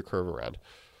move your curve around.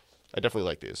 I definitely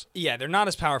like these. Yeah, they're not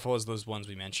as powerful as those ones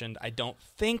we mentioned, I don't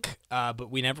think,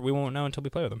 but we won't know until we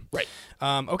play with them. Right.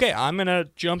 Okay, I'm gonna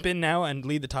jump in now and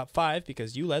lead the top 5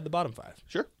 because you led the bottom 5.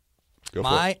 Sure. Go for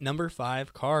it. My number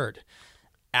 5 card,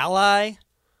 Ally,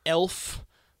 Elf,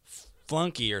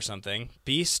 Flunky or something,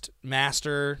 Beast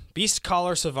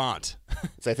Caller Savant.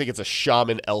 So I think it's a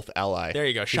Shaman Elf ally. There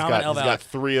you go, Elf He's ally. He's got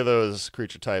 3 of those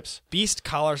creature types. Beast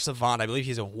Caller Savant. I believe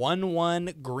he's a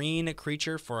 1/1 green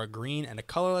creature for a green and a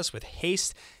colorless with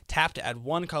haste. Tap to add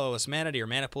 1 colorless mana to your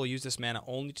mana pool. Use this mana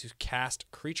only to cast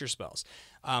creature spells.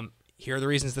 Here are the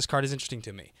reasons this card is interesting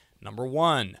to me. Number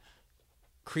 1,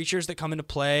 creatures that come into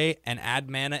play and add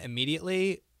mana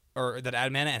immediately, or that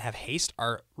add mana and have haste,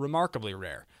 are remarkably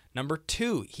rare. Number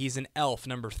 2, he's an elf.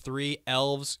 Number 3,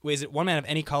 elves. Wait, is it 1 mana of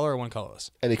any color or 1 colorless?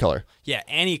 Any color. Yeah,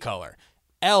 any color.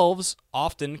 Elves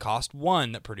often cost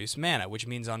 1 that produce mana, which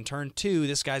means on turn 2,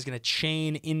 this guy's going to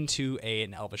chain into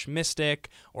an Elvish Mystic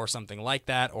or something like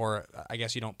that. Or I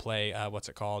guess you don't play, what's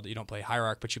it called? You don't play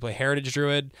Hierarch, but you play Heritage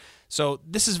Druid. So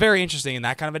this is very interesting in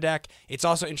that kind of a deck. It's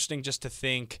also interesting just to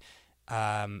think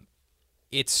I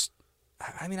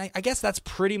guess that's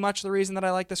pretty much the reason that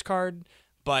I like this card.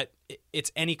 But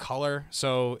it's any color,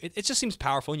 so it just seems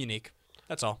powerful and unique.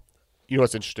 That's all. You know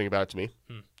what's interesting about it to me?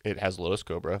 It has Lotus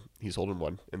Cobra. He's holding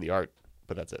one in the art,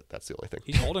 but that's it. That's the only thing.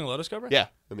 He's holding a Lotus Cobra? Yeah,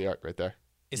 in the art right there.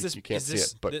 You can't see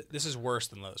it, but this is worse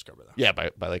than Lotus Cobra, though. Yeah, by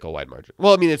like a wide margin.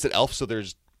 Well, I mean, it's an elf, so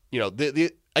there's,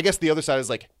 I guess the other side is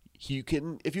like,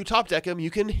 if you top deck him,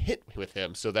 you can hit with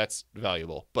him, so that's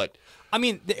valuable. But I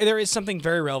mean, there is something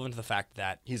very relevant to the fact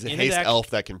that he's a haste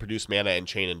elf that can produce mana and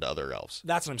chain into other elves.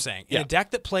 That's what I'm saying. In a deck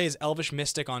that plays Elvish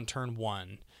Mystic on turn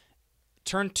 1,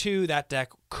 turn 2, that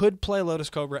deck could play Lotus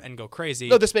Cobra and go crazy.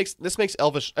 No, this makes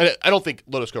Elvish. I don't think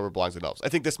Lotus Cobra belongs in elves. I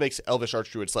think this makes Elvish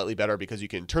Archdruid slightly better because you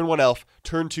can turn 1 elf,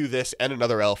 turn 2 this and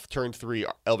another elf, turn 3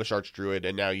 Elvish Archdruid,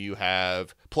 and now you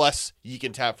have plus you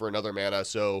can tap for another mana.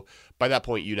 So by that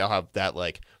point, you now have that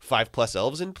like 5+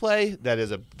 elves in play. That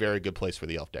is a very good place for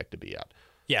the elf deck to be at.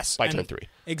 Yes, by turn 3.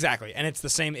 Exactly, and it's the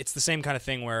same kind of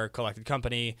thing where Collected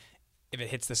Company, if it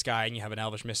hits this guy and you have an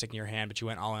Elvish Mystic in your hand, but you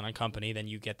went all in on Company, then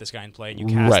you get this guy in play and you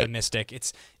cast the Mystic.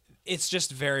 It's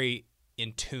just very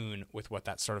in tune with what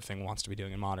that sort of thing wants to be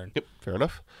doing in Modern. Yep, fair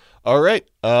enough. All right,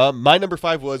 my number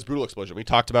 5 was Brutal Explosion. We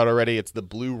talked about already. It's the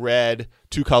blue-red,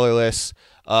 2 colorless,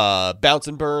 bounce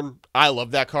and burn. I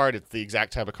love that card. It's the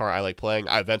exact type of card I like playing.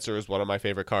 Venser is one of my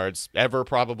favorite cards ever,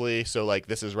 probably. So like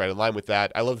this is right in line with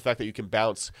that. I love the fact that you can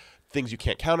bounce things you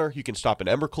can't counter. You can stop an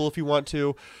Embercleave if you want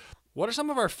to. What are some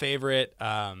of our favorite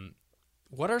 2-color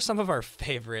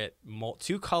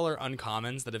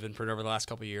uncommons that have been printed over the last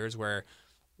couple of years where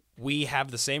we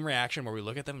have the same reaction where we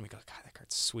look at them and we go, God, that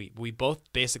card's sweet. We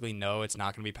both basically know it's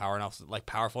not going to be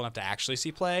powerful enough to actually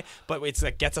see play, but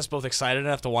it gets us both excited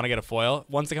enough to want to get a foil.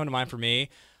 Ones that come to mind for me,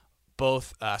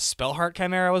 both Spellheart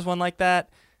Chimera was one like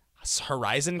that.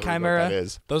 Horizon Chimera.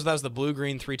 That was the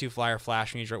blue-green 3/2 flyer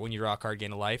flash when you draw a card,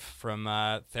 gain a life from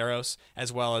Theros,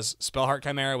 as well as Spellheart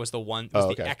Chimera was the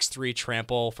X3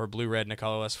 trample for blue-red and a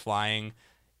colorless flying.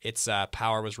 Its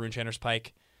power was Runechanter's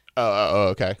Pike.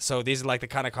 Okay. So these are like the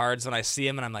kind of cards when I see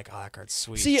them and I'm like, oh, that card's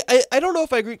sweet. See, I don't know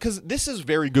if I agree because this is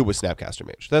very good with Snapcaster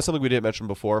Mage. That's something we didn't mention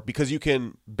before because you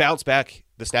can bounce back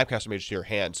the Snapcaster Mage to your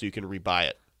hand so you can rebuy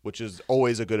it, which is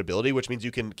always a good ability, which means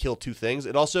you can kill 2 things.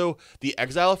 And also, the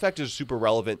exile effect is super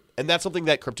relevant, and that's something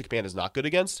that Cryptic Command is not good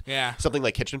against. Yeah. Something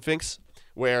like Kitchen Finks,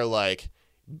 where, like,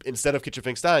 instead of Kitchen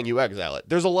Finks dying, you exile it.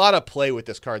 There's a lot of play with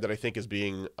this card that I think is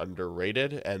being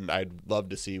underrated, and I'd love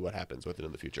to see what happens with it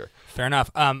in the future. Fair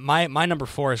enough. My number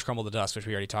 4 is Crumble to Dust, which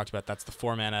we already talked about. That's the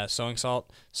 4-mana Sowing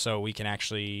Salt, so we can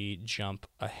actually jump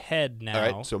ahead now.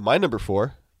 All right, so my number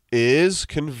 4 is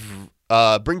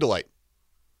Bring to Light.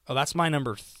 Oh, that's my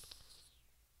number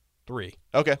 3.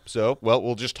 Okay, so, well,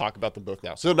 we'll just talk about them both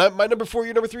now. So my number 4,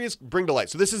 your number 3 is Bring to Light.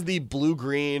 So this is the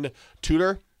blue-green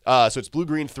tutor. So it's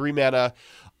blue-green, 3-mana,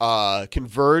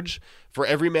 Converge. For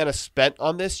every mana spent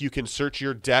on this, you can search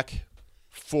your deck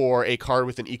for a card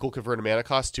with an equal converted mana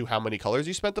cost to how many colors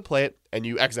you spent to play it, and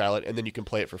you exile it, and then you can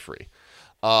play it for free.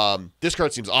 This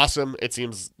card seems awesome. It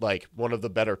seems like one of the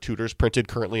better tutors printed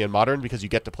currently in Modern because you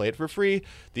get to play it for free.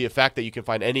 The fact that you can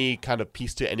find any kind of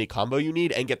piece to any combo you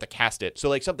need and get to cast it. So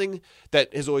like something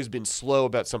that has always been slow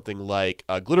about something like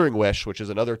Glittering Wish, which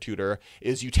is another tutor,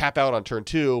 is you tap out on turn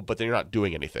 2, but then you're not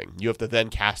doing anything. You have to then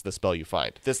cast the spell you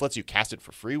find. This lets you cast it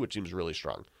for free, which seems really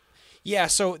strong. Yeah,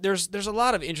 so there's a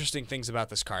lot of interesting things about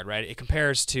this card, right? It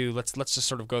compares to let's just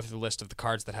sort of go through the list of the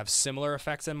cards that have similar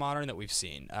effects in Modern that we've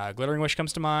seen. Glittering Wish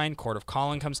comes to mind. Court of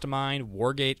Calling comes to mind.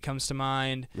 Wargate comes to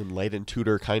mind. Enlightened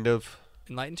Tutor, kind of.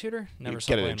 Enlightened Tutor? Never saw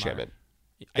get play an in enchantment.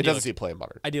 Modern. It doesn't see play in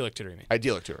Modern. Idyllic Tutor, you mean?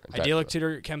 Idyllic Tutor. Idyllic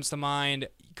Tutor comes to mind.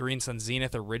 Green Sun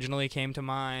Zenith originally came to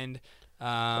mind.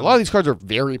 A lot of these cards are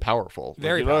very powerful.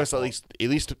 Very powerful. Notice at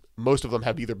least most of them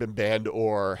have either been banned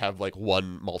or have like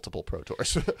won multiple Pro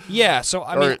Tours. Yeah, so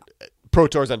I mean, Pro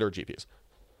Tours and/or GPs.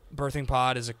 Birthing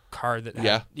Pod is a card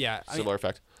that similar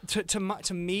effect.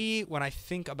 To me, when I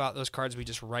think about those cards we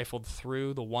just rifled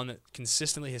through, the one that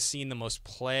consistently has seen the most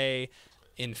play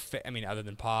other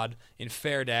than Pod, in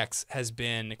fair decks has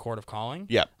been Court of Calling.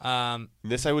 Yeah.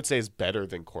 This I would say is better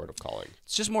than Court of Calling.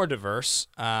 It's just more diverse.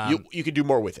 You can do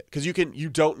more with it because you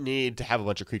don't need to have a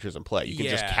bunch of creatures in play. You can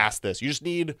just cast this. You just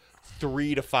need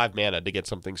 3 to 5 mana to get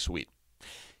something sweet.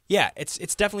 Yeah,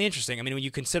 it's definitely interesting. I mean, when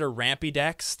you consider rampy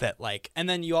decks and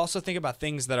then you also think about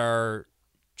things that are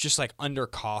just like under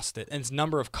costed, and it's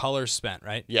number of colors spent,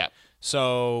 right? Yeah.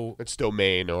 So it's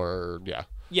domain or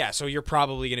Yeah, so you're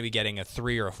probably going to be getting a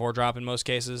 3 or a 4 drop in most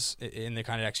cases in the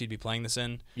kind of decks you'd be playing this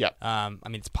in. Yeah. I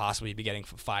mean, it's possible you'd be getting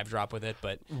 5 drop with it,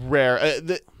 but rare.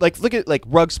 Look at like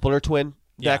Rug Splinter Twin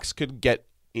decks could get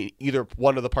either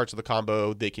one of the parts of the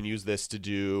combo. They can use this to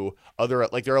do other,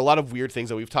 like there are a lot of weird things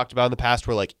that we've talked about in the past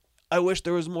where like I wish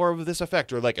there was more of this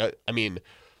effect, or like I mean,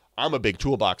 I'm a big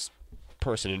toolbox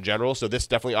person in general, so this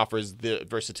definitely offers the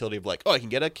versatility of like, oh, I can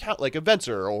get a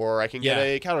Venser, or I can get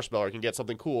a counterspell, or I can get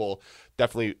something cool.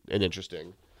 Definitely an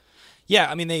interesting. Yeah,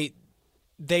 I mean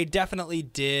they definitely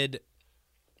did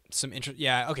some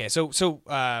Yeah, okay. So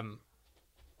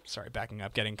sorry, backing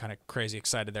up, getting kind of crazy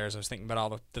excited there as I was thinking about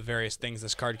all the various things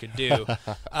this card could do.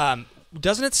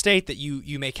 Doesn't it state that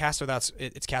you may cast without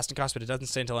its casting cost, but it doesn't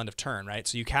stay until end of turn, right?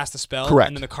 So you cast the spell, correct,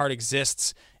 and then the card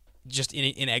exists just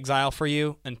in exile for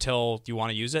you until you want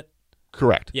to use it?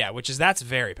 Correct. Yeah, that's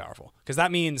very powerful because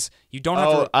that means you don't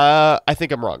have to... I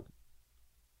think I'm wrong.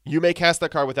 You may cast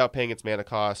that card without paying its mana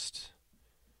cost,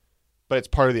 but it's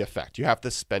part of the effect. You have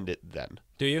to spend it then.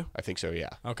 Do you? I think so, yeah.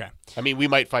 Okay. I mean, we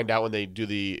might find out when they do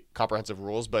the comprehensive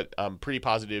rules, but I'm pretty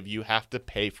positive you have to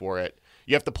pay for it.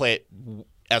 You have to play it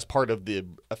as part of the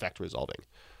effect resolving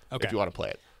if you want to play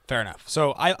it. Fair enough.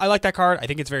 So I like that card. I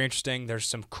think it's very interesting. There's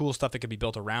some cool stuff that could be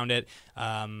built around it.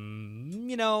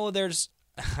 There's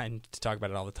I talk about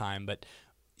it all the time, but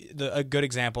a good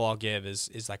example I'll give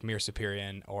is like Mir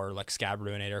Superior or like Scab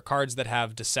Ruinator, cards that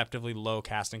have deceptively low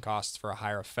casting costs for a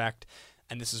higher effect.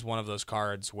 And this is one of those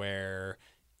cards where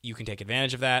you can take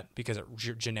advantage of that because it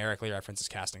generically references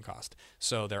casting cost.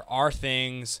 So there are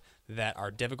things that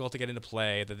are difficult to get into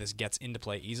play that this gets into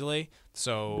play easily.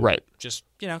 So just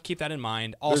keep that in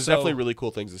mind. Also, there's definitely really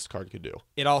cool things this card could do.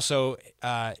 It also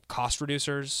cost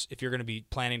reducers. If you're going to be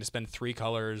planning to spend 3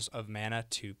 colors of mana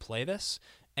to play this,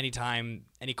 anytime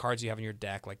any cards you have in your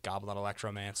deck like Goblet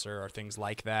Electromancer or things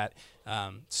like that,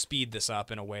 speed this up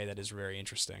in a way that is very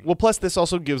interesting. Well, plus this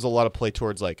also gives a lot of play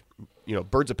towards like,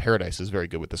 Birds of Paradise is very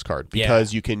good with this card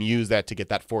because you can use that to get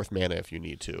that 4th mana if you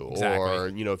need to. Exactly.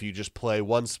 Or, if you just play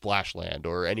 1 splash land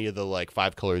or any of the like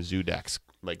 5-color zoo decks.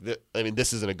 Like,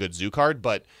 this isn't a good zoo card,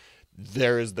 but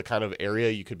there is the kind of area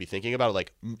you could be thinking about.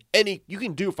 Like you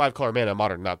can do 5-color mana in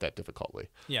Modern not that difficultly.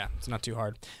 Yeah, it's not too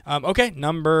hard. Okay,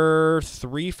 number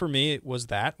 3 for me was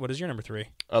that. What is your number 3?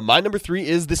 My number 3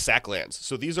 is the Sack Lands.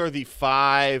 So these are the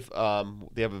 5.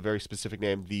 They have a very specific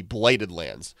name, the Blighted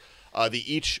Lands.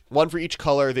 One for each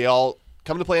color. They all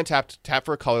come to play and tap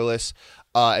for a colorless,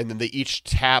 and then they each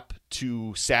tap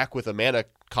to sack with a mana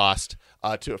cost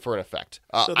for an effect.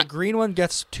 So the green one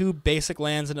gets 2 basic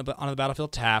lands on the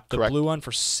battlefield tap. The correct. blue one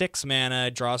for 6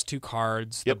 mana draws 2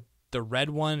 cards. Yep. The red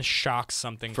one shocks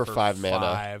something for 5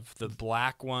 mana. The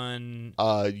black one,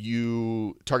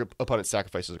 you target opponent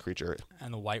sacrifices a creature,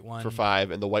 and the white one for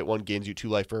 5, and the white one gains you 2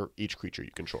 life for each creature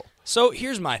you control. So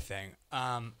here's my thing,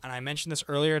 and I mentioned this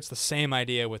earlier. It's the same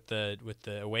idea with the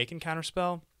Awaken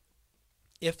counterspell.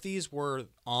 If these were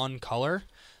on color,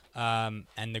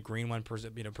 and the green one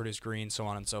produced green, so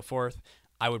on and so forth,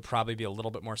 I would probably be a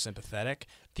little bit more sympathetic.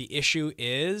 The issue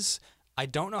is, I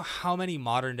don't know how many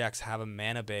modern decks have a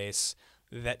mana base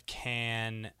that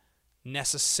can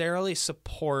necessarily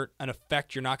support an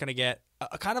effect you're not going to get,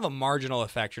 a kind of a marginal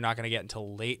effect you're not going to get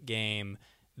until late game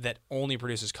that only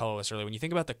produces colorless early. When you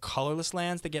think about the colorless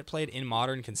lands that get played in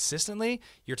Modern consistently,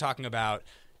 you're talking about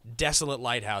Desolate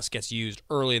Lighthouse gets used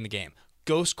early in the game.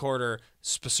 Ghost Quarter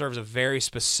serves a very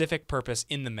specific purpose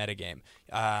in the metagame.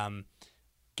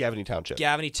 Gavany Township.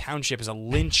 Gavany Township is a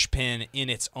linchpin in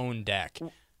its own deck.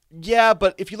 Yeah,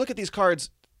 but if you look at these cards,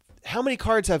 how many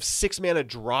cards have 6 mana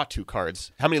draw 2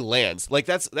 cards? How many lands? Like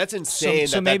that's insane.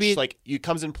 So maybe that's like it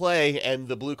comes in play and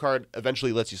the blue card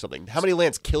eventually lets you something. How many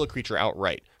lands kill a creature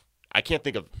outright? I can't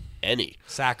think of any.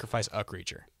 Sacrifice a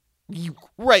creature.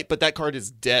 Right, but that card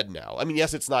is dead now. I mean,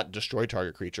 yes, it's not destroy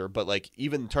target creature, but like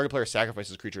even target player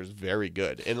sacrifices creature is very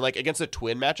good. And like against a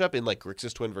twin matchup in like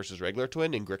Grixis Twin versus regular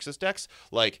twin in Grixis decks,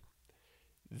 like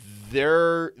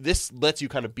this lets you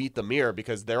kind of beat the mirror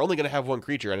because they're only going to have 1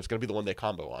 creature and it's going to be the one they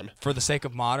combo on. For the sake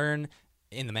of Modern,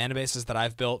 in the mana bases that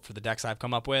I've built for the decks I've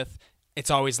come up with, it's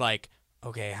always like,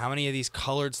 okay, how many of these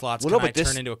colored slots can I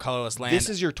turn into a colorless land? This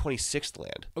is your 26th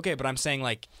land. Okay, but I'm saying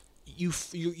like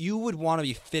you would want to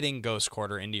be fitting Ghost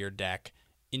Quarter into your deck,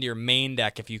 into your main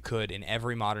deck if you could, in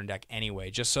every Modern deck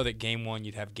anyway, just so that game 1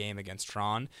 you'd have game against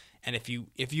Tron. And if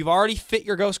you've already fit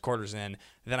your Ghost Quarters in,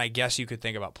 then I guess you could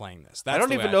think about playing this. I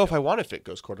don't even know if I want to fit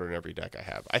Ghost Quarter in every deck I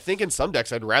have. I think in some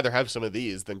decks I'd rather have some of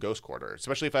these than Ghost Quarter,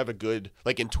 especially if I have a good,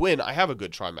 like in Twin, I have a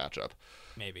good Tron matchup.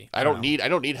 Maybe. I don't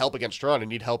need help against Tron. I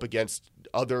need help against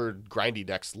other grindy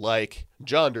decks like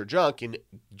Jund or Junk, and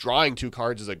drawing 2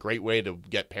 cards is a great way to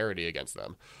get parity against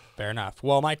them. Fair enough.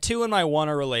 Well, my 2 and my 1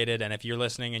 are related, and if you're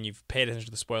listening and you've paid attention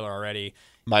to the spoiler already...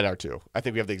 Mine are too. I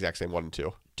think we have the exact same 1 and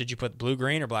 2. Did you put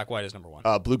blue-green or black-white as number 1?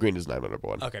 Blue-green is my number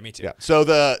 1. Okay, me too. Yeah. So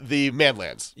the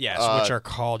manlands. Yes, which are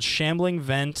called Shambling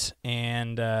Vent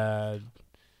and can't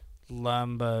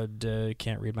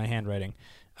read my handwriting.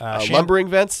 Lumbering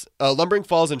Vents, Lumbering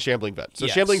Falls, and Shambling Vent. So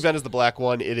yes. Shambling Vent is the black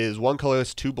one. It is 1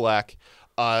 colorless, 2 black,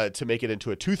 to make it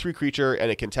into a 2/3 creature, and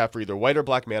it can tap for either white or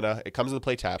black mana. It comes into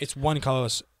play tapped. It's 1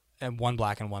 colorless and 1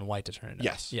 black and 1 white to turn it into.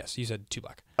 Yes. Yes, you said 2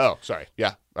 black. Oh, sorry.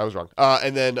 Yeah, I was wrong.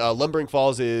 And then Lumbering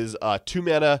Falls is 2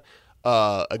 mana,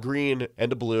 a green,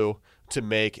 and a blue to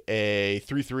make a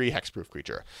 3/3 hexproof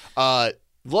creature.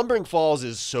 Lumbering Falls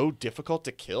is so difficult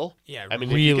to kill. Yeah, I mean,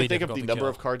 really if you can think of the number kill.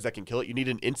 of cards that can kill it, you need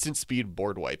an instant speed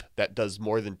board wipe that does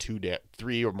more than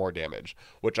 3 or more damage,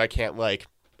 which I can't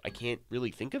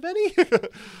really think of any.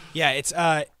 Yeah, it's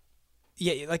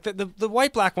like the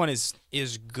white black one is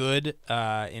good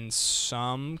in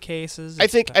some cases. I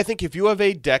think if you have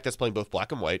a deck that's playing both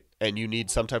black and white and you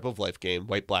need some type of life gain,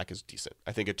 white black is decent.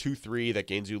 I think a 2/3 that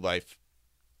gains you life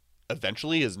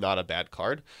eventually is not a bad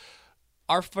card.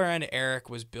 Our friend Eric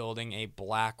was building a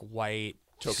black-white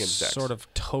Tokens decks. sort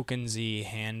of tokensy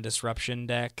hand disruption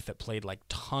deck that played like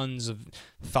tons of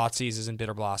Thoughtseizes and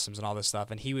Bitter Blossoms and all this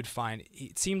stuff. And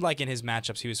it seemed like in his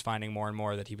matchups he was finding more and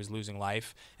more that he was losing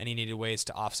life and he needed ways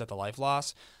to offset the life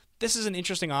loss. This is an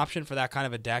interesting option for that kind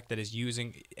of a deck that is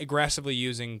aggressively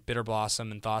using Bitter Blossom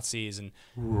and Thoughtseize and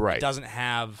doesn't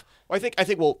have... Well,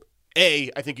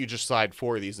 I think you just slide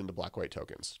 4 of these into black-white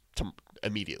tokens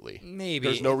immediately. Maybe.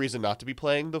 There's no reason not to be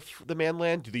playing the man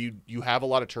land. You have a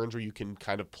lot of turns where you can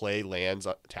kind of play lands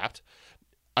tapped.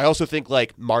 I also think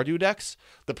like Mardu decks,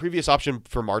 the previous option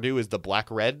for Mardu is the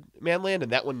black-red man land,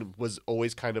 and that one was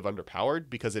always kind of underpowered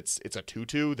because it's a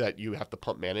 2/2 that you have to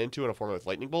pump mana into in a format with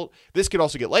Lightning Bolt. This could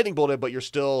also get Lightning Bolted, but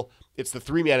it's the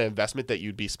 3 mana investment that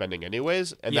you'd be spending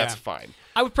anyways, and that's fine.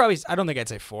 I don't think I'd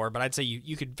say 4, but I'd say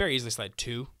you could very easily slide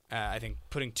 2. I think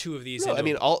putting 2 of these.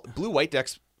 All blue-white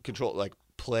decks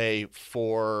play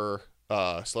 4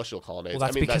 Celestial Colonnades. Well,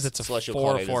 that's because it's a Celestial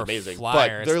 4/4 amazing,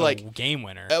 flyer. but they're it's like the game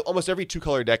winner. Almost every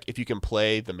 2-color deck, if you can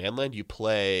play the manland, you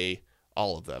play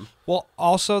all of them. Well,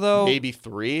 also though, maybe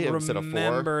 3 instead of 4.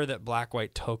 Remember that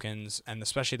black-white tokens, and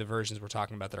especially the versions we're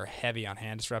talking about that are heavy on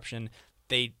hand disruption,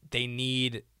 they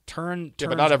need turns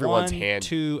but not everyone's 1, hand.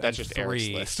 2, That's and just 3.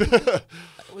 Eric's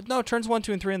list. No, turns 1,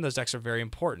 2, and 3 in those decks are very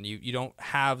important. You don't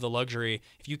have the luxury.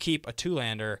 If you keep a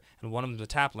 2-lander and one of them's a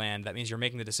tap land, that means you're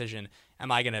making the decision,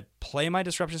 am I going to play my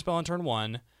Disruption spell on turn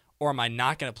 1, or am I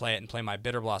not going to play it and play my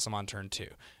Bitter Blossom on turn 2?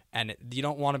 And you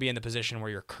don't want to be in the position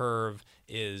where your curve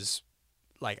is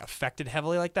like affected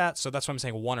heavily like that. So that's why I'm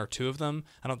saying 1 or 2 of them.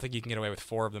 I don't think you can get away with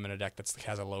 4 of them in a deck that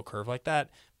has a low curve like that.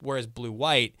 Whereas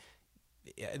blue-white,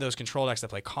 those control decks that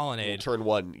play Colonnade, turn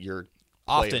 1, you're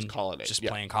often Colonnade. just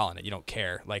playing Colonnade. You don't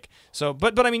care. Like so,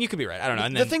 but I mean, you could be right. I don't know.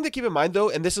 And the thing to keep in mind, though,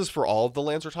 and this is for all of the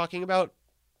lands we're talking about,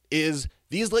 is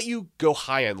these let you go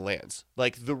high on lands.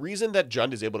 Like, the reason that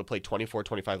Jund is able to play 24,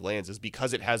 25 lands is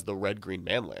because it has the red-green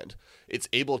man land. It's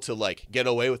able to, like, get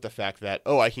away with the fact that,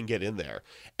 I can get in there.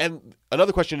 And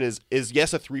another question is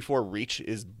yes, a 3-4 reach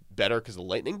is better because of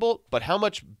Lightning Bolt, but how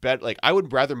much better? Like, I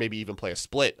would rather maybe even play a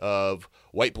split of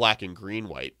white-black and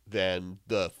green-white than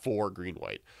the 4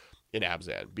 green-white in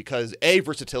Abzan, because A,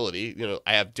 versatility,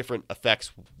 I have different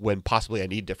effects when possibly I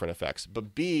need different effects,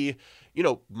 but B,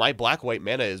 my black-white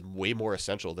mana is way more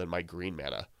essential than my green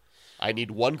mana. I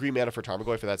need 1 green mana for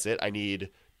Tarmogoyf, that's it. I need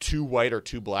 2 white or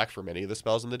 2 black for many of the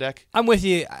spells in the deck. I'm with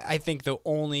you. I think the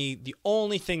only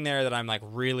thing there that I'm like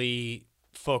really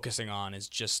focusing on is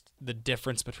just the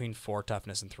difference between 4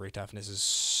 toughness and 3 toughness is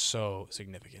so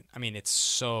significant. I mean,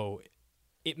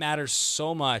 it matters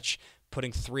so much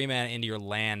putting 3 mana into your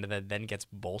land that then gets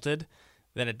bolted.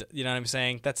 Then it, you know what I'm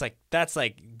saying? That's like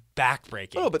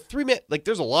backbreaking. Oh, but 3 mana, like,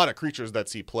 there's a lot of creatures that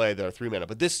see play that are 3 mana,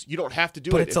 but this, you don't have to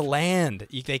do it. But it's a land.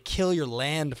 They kill your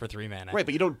land for 3 mana. Right,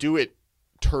 but you don't do it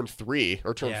turn 3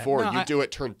 or turn 4. You do it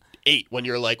turn 8 when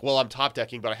you're like, well, I'm top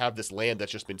decking, but I have this land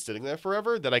that's just been sitting there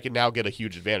forever that I can now get a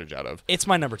huge advantage out of. It's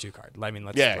my number 2 card. I mean,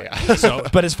 let's yeah. So,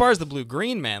 but as far as the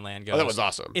blue-green man land goes, that was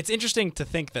awesome. It's interesting to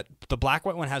think that the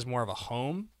black-white one has more of a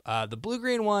home. The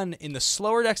blue-green one, in the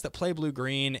slower decks that play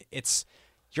blue-green,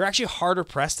 you're actually harder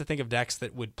pressed to think of decks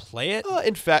that would play it.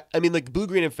 In fact, I mean, like,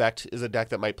 blue-green Infect is a deck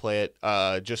that might play it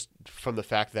just from the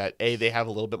fact that, A, they have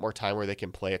a little bit more time where they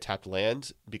can play a tapped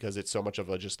land because it's so much of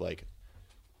a just like...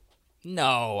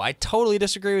 No, I totally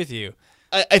disagree with you.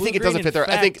 I think it doesn't fit there.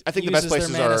 I think the best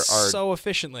places are so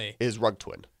efficiently. Is Rug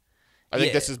Twin. I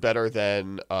think this is better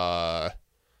than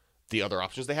the other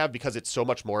options they have because it's so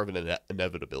much more of an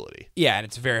inevitability. Yeah, and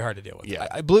it's very hard to deal with. Yeah,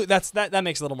 that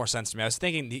makes a little more sense to me. I was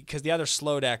thinking because the other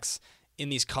slow decks in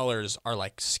these colors are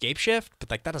like Scape Shift,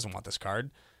 but like that doesn't want this card.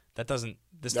 That doesn't.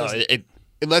 This doesn't.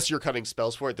 Unless you're cutting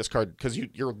spells for it, this card because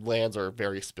your lands are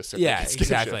very specific. Yeah,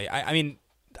 exactly. I mean,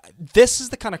 this is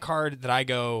the kind of card that I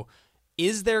go.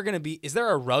 Is there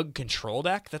a rug control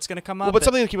deck that's going to come up? Well, but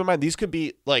something to keep in mind, these could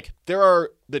be like there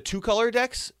are the 2-color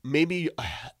decks. Maybe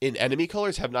in enemy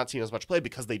colors have not seen as much play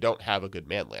because they don't have a good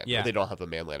man land. Yeah, or they don't have a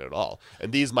man land at all,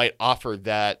 and these might offer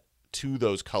that to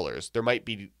those colors. There might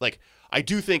be like I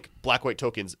do think black-white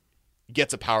tokens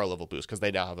gets a power level boost because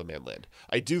they now have a man land.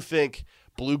 I do think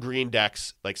blue-green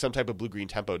decks, like some type of blue-green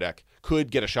tempo deck, could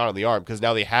get a shot on the arm because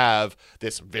now they have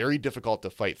this very difficult to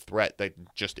fight threat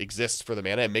that just exists for the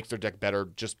mana and makes their deck better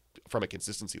just from a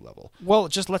consistency level. Well,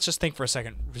 let's just think for a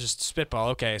second. Just spitball.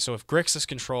 Okay, so if Grixis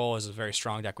Control is a very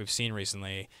strong deck we've seen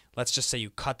recently, let's just say you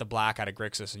cut the black out of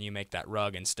Grixis and you make that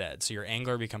rug instead. So your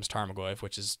Angler becomes Tarmogoyf,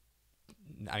 which is,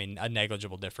 I mean, a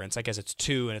negligible difference. I guess it's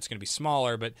 2 and it's going to be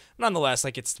smaller, but nonetheless,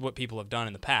 like it's what people have done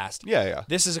in the past. Yeah.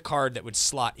 This is a card that would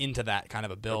slot into that kind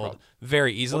of a build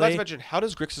very easily. Well, not to mention, how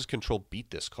does Grixis Control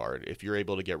beat this card if you're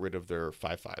able to get rid of their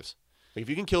 5/5s? Like if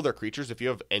you can kill their creatures, if you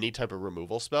have any type of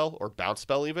removal spell or bounce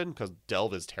spell even, because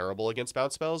Delve is terrible against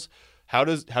bounce spells, how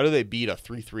do they beat a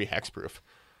 3/3 hexproof?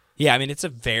 Yeah, I mean, it's a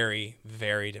very,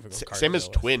 very difficult card. Same as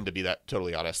Twin, to be that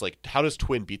totally honest. Like, how does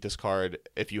Twin beat this card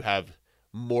if you have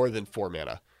more than 4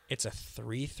 mana? It's a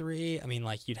 3/3. I mean,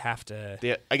 like you'd have to.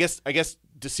 Yeah, I guess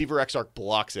Deceiver Exarch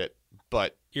blocks it,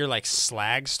 but you're like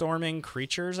slag storming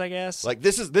creatures. I guess. Like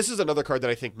this is another card that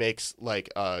I think makes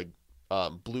like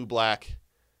blue, black,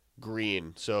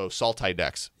 green, so Sultai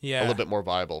decks a little bit more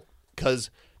viable because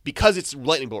it's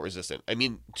lightning bolt resistant. I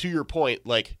mean, to your point,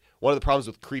 like one of the problems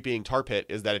with creeping Tar Pit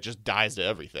is that it just dies to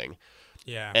everything.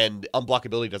 Yeah, and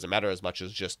unblockability doesn't matter as much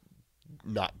as just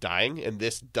not dying, and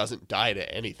this doesn't die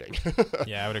to anything.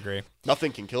 Yeah, I would agree.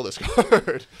 Nothing can kill this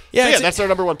card. Yeah, that's our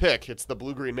number 1 pick. It's the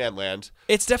blue-green manland.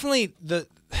 It's definitely the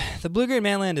blue-green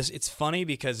manland it's funny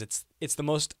because it's the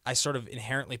most sort of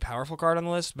inherently powerful card on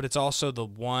the list, but it's also the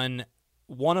one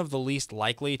of the least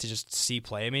likely to just see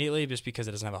play immediately just because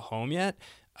it doesn't have a home yet.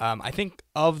 I think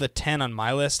of the 10 on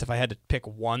my list, if I had to pick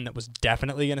one that was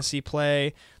definitely going to see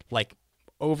play, like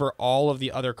over all of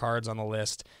the other cards on the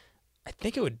list, I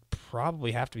think it would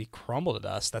probably have to be Crumble to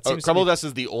Dust. That seems Crumble to Dust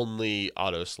is the only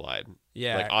auto slide.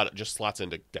 Yeah. Like just slots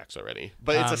into decks already.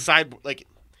 But it's a side like.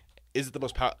 Is it the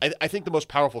most powerful? I think the most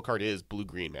powerful card is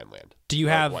blue-green Manland. Do you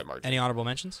have any honorable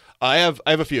mentions? I have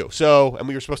a few. So, and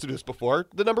we were supposed to do this before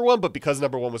the number one, but because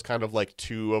number one was kind of like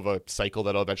 2 of a cycle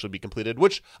that'll eventually be completed,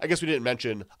 which I guess we didn't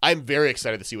mention. I'm very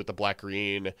excited to see what the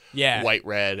black-green,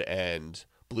 white-red, and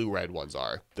blue-red ones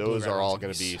are. Those are all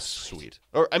going to be sweet.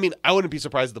 Or, I mean, I wouldn't be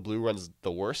surprised if the blue one's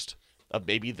the worst of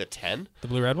maybe the 10. The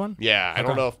blue-red one? Yeah, I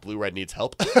don't know if blue-red needs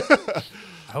help.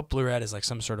 I hope blue-red is like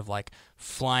some sort of like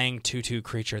flying 2/2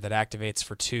 creature that activates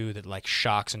for 2 that like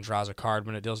shocks and draws a card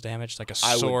when it deals damage, like a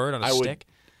sword on a stick.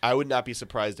 I would not be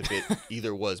surprised if it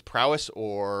either was prowess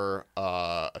or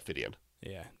Ophidian.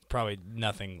 Yeah, probably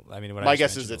nothing. I mean, my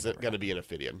guess is it's going to be an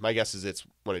Ophidian. My guess is it's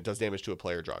when it does damage to a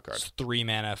player, draw a card. It's 3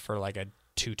 mana for like a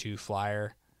 2/2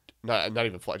 flyer. Not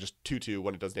even fly, just 2/2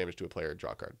 when it does damage to a player,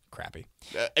 draw a card. Crappy.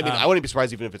 I mean, I wouldn't be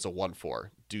surprised even if it's a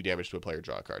 1/4, do damage to a player,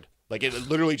 draw a card. Like it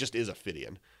literally just is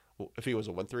Ophidian. If he was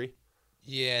a 1/3.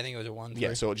 Yeah, I think it was a 1/3.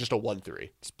 Yeah, so just a 1/3.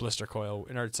 It's Blister Coil,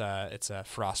 or it's a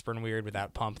Frostburn weird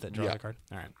without pump that draws a card.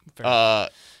 All right, fair enough.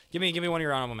 Give me one of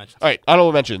your honorable mentions. All right,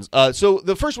 honorable mentions. So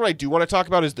the first one I do want to talk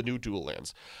about is the new dual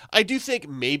lands. I do think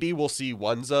maybe we'll see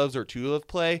ones ofs or 2 of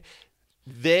play.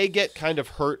 They get kind of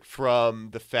hurt from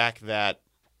the fact that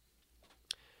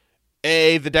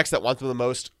the decks that want them the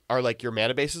most are like your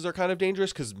mana bases are kind of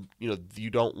dangerous because you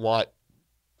don't want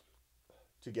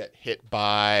to get hit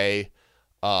by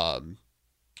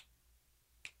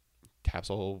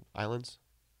Capsule Islands.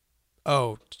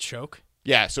 Oh, Choke?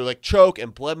 Yeah, so like Choke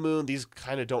and Blood Moon, these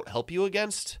kind of don't help you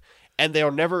against, and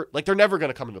they're never going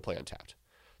to come into play untapped.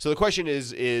 So the question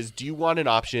is do you want an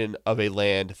option of a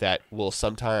land that will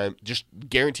sometime just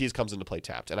guarantees comes into play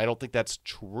tapped? And I don't think that's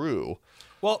true.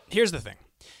 Well, here's the thing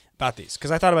about these,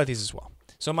 because I thought about these as well.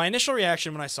 So my initial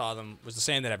reaction when I saw them was the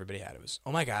same that everybody had. It was,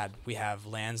 oh my god, we have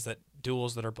lands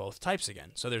duals that are both types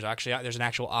again. So there's an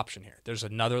actual option here. There's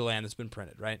another land that's been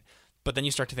printed, right? But then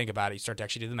you start to think about it. You start to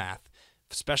actually do the math,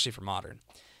 especially for Modern.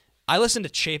 I listened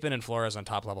to Chapin and Flores on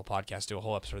Top Level Podcast do a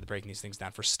whole episode of breaking these things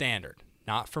down for Standard,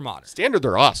 not for Modern. Standard,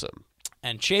 they're awesome.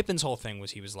 And Chapin's whole thing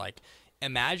was he was like,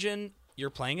 imagine you're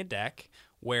playing a deck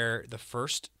where the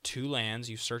first 2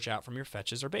 lands you search out from your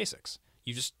fetches are basics.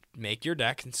 You just make your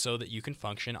deck so that you can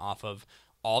function off of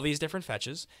all these different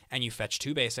fetches, and you fetch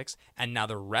 2 basics, and now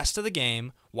the rest of the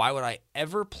game, why would I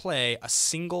ever play a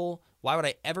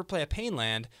pain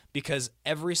land? Because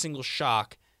every single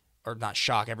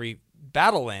every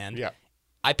battle land,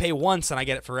 I pay once and I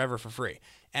get it forever for free.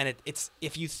 And it's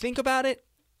if you think about it,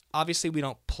 obviously we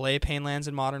don't play pain lands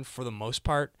in Modern for the most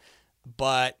part,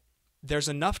 but there's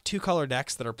enough 2-color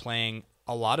decks that are playing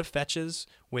a lot of fetches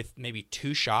with maybe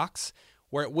 2 shocks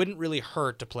where it wouldn't really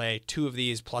hurt to play 2 of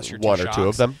these plus your 2 1 shocks. or 2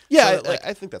 of them. Yeah, so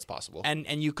I think that's possible.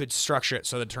 And you could structure it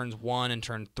so that turns 1 and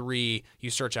turn 3, you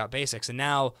search out basics, and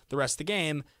now the rest of the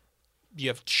game, you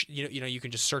have you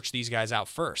can just search these guys out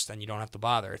first, and you don't have to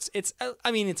bother. It's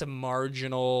a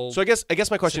marginal. So I guess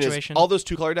my question situation. is, all those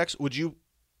 2-color decks,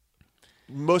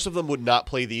 most of them would not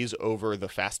play these over the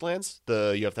fast lands.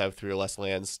 You have to have 3 or less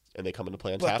lands, and they come into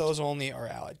play untapped. But those only are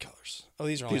allied colors. Oh,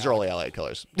 these are only allied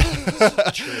colors.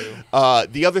 True.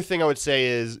 The other thing I would say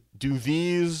is,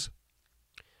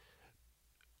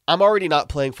 I'm already not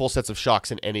playing full sets of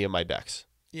shocks in any of my decks.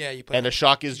 Yeah, and a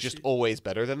shock is just always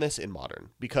better than this in Modern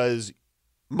because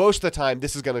most of the time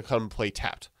this is going to come play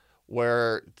tapped.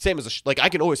 Where same as I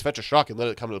can always fetch a shock and let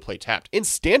it come into play tapped. In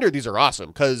Standard, these are awesome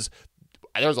because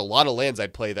there's a lot of lands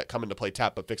I'd play that come into play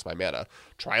tap but fix my mana.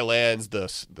 Tri-lands, the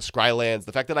Scry lands,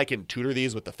 the fact that I can tutor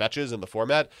these with the fetches in the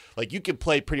format, like you can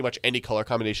play pretty much any color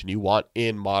combination you want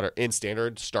in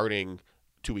Standard starting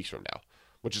 2 weeks from now,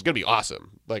 which is going to be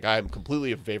awesome. Like I'm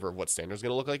completely in favor of what Standard's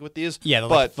going to look like with these. Yeah,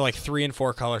 but the 3 and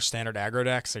 4 color Standard aggro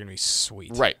decks are going to be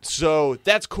sweet. Right, so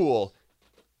that's cool.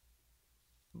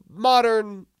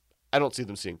 Modern, I don't see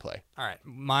them seeing play. All right.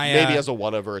 Maybe as a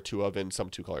 1 of or a 2 of in some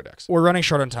 2-color decks. We're running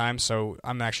short on time, so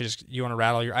I'm actually just... You want to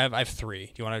rattle your... I have 3.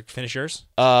 Do you want to finish yours?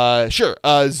 Sure.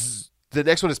 The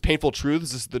next one is Painful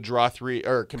Truths. This is the draw 3...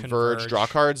 Or Converge draw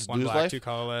cards. 1 lose black, life. 2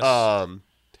 colorless.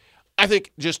 I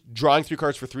think just drawing 3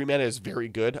 cards for 3 mana is very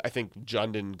good. I think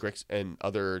Jund and Grix and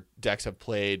other decks have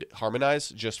played Harmonize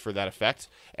just for that effect,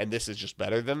 and this is just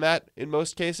better than that in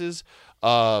most cases.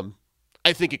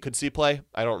 I think it could see play.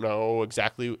 I don't know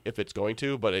exactly if it's going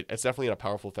to, but it's definitely a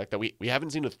powerful effect that we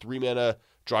haven't seen a 3-mana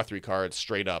draw 3 cards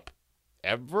straight up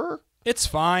ever. It's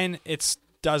fine. It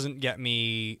doesn't get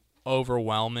me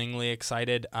overwhelmingly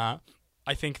excited. I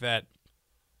think that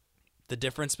the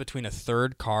difference between a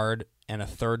 3rd card and a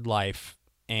 3rd life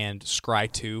and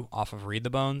Scry 2 off of Read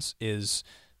the Bones is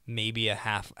maybe a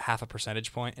half a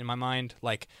percentage point in my mind.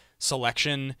 Like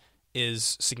selection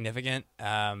is significant.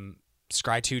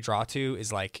 Scry 2, draw 2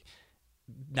 is like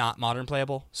not modern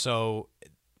playable. So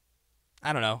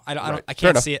I don't know. I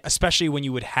can't see it, especially when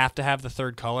you would have to have the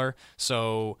third color.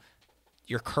 So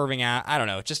you're curving out. I don't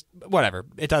know. Just whatever.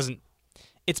 It doesn't.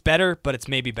 It's better, but it's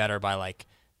maybe better by like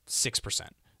 6%.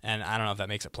 And I don't know if that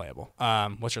makes it playable.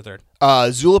 What's your third?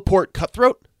 Zulaport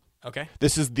Cutthroat. Okay.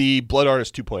 This is the Blood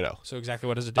Artist 2.0. So exactly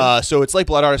what does it do? So it's like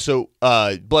Blood Artist. So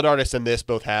Blood Artist and this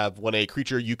both have when a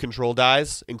creature you control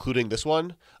dies, including this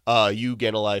one, you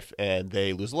gain a life and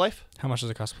they lose a life. How much does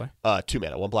it cost to play? 2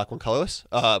 mana, 1 black, 1 colorless.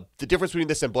 The difference between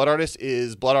this and Blood Artist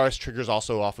is Blood Artist triggers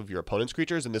also off of your opponent's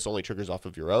creatures, and this only triggers off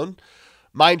of your own.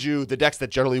 Mind you, the decks that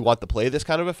generally want to play this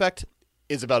kind of effect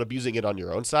is about abusing it on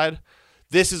your own side.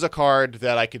 This is a card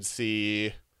that I could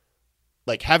see,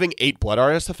 like, having 8 Blood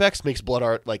Artist effects makes Blood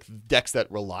Art, like, decks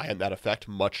that rely on that effect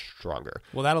much stronger.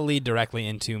 Well, that'll lead directly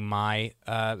into my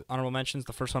honorable mentions.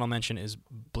 The first one I'll mention is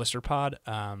Blister Pod,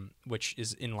 which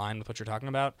is in line with what you're talking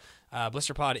about.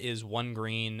 Blister Pod is 1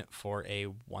 green for a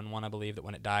 1/1, I believe, that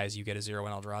when it dies, you get a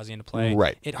 0/1 Eldrazi into play.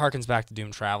 Right. It harkens back to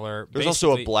Doom Traveler. There's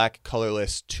also a black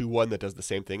colorless 2/1 that does the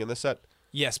same thing in this set.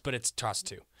 Yes, but it's cost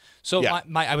 2. So Yeah.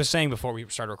 I was saying before we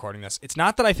started recording this, it's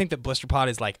not that I think that Blister Pod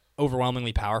is like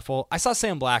overwhelmingly powerful. I saw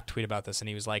Sam Black tweet about this, and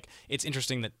he was like, it's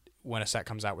interesting that when a set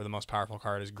comes out where the most powerful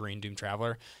card is green Doom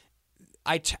Traveler.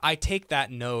 I take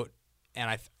that note,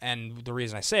 and the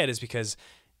reason I say it is because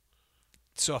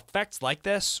so effects like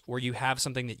this, where you have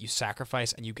something that you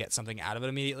sacrifice and you get something out of it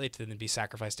immediately to then be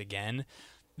sacrificed again,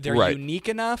 they're Right. unique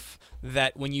enough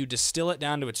that when you distill it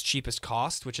down to its cheapest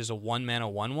cost, which is a 1 mana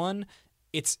 1/1,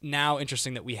 it's now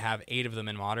interesting that we have 8 of them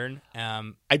in Modern.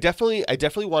 I definitely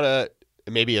want to,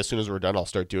 maybe as soon as we're done, I'll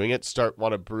start doing it,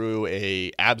 want to brew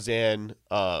a Abzan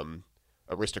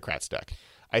Aristocrats deck.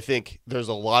 I think there's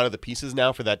a lot of the pieces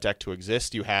now for that deck to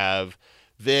exist. You have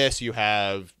this, you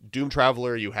have Doom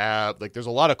Traveler, you have, like, there's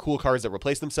a lot of cool cards that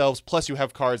replace themselves, plus you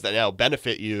have cards that now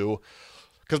benefit you.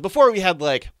 Because before we had,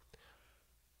 like,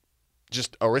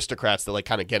 just aristocrats that, like,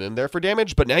 kind of get in there for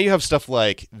damage, but now you have stuff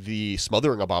like the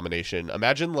Smothering Abomination.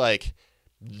 Imagine, like,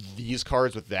 these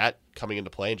cards with that coming into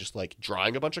play and just, like,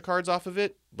 drawing a bunch of cards off of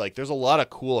it. Like, there's a lot of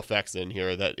cool effects in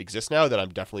here that exist now that I'm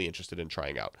definitely interested in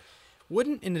trying out.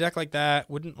 Wouldn't, in a deck like that,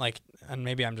 like, and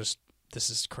maybe this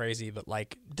is crazy, but,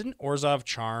 like, didn't Orzhov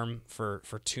Charm for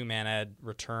 2 mana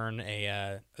return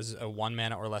a 1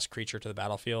 mana or less creature to the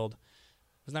battlefield?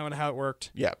 Isn't that how it worked?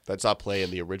 Yeah, that's not play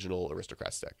in the original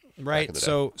Aristocrats deck. Right.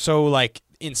 So like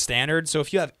in Standard, so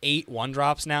if you have 8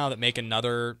 1-drops now that make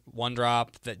another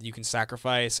 1-drop that you can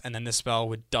sacrifice, and then this spell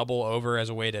would double over as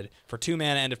a way to, for 2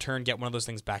 mana end of turn, get one of those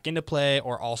things back into play,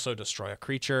 or also destroy a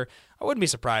creature. I wouldn't be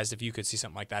surprised if you could see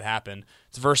something like that happen.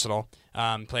 It's versatile.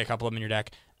 Play a couple of them in your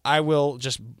deck. I will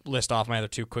just list off my other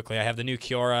 2 quickly. I have the new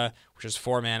Kiora, which is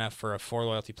 4 mana for a 4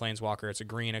 loyalty planeswalker. It's a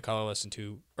green, a colorless,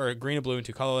 a green, a blue, and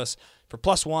 2 colorless. For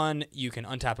 +1, you can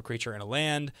untap a creature in a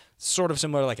land. Sort of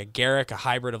similar to like a Garruk, a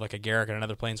hybrid of like a Garruk and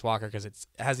another planeswalker, because it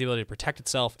has the ability to protect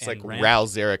itself. It's and like ramp. Ral,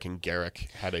 Zarek, and Garruk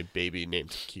had a baby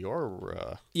named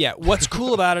Kiora. Yeah, what's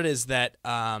cool about it is that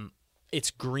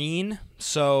it's green,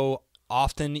 so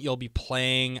often you'll be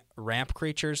playing ramp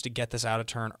creatures to get this out of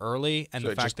turn early, and So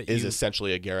the it fact just that is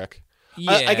essentially a Garruk.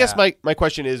 Yeah. I guess my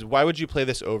question is, why would you play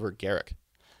this over Garruk?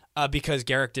 Because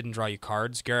Garruk didn't draw you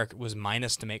cards. Garruk was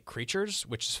minus to make creatures,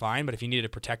 which is fine, but if you needed to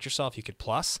protect yourself, you could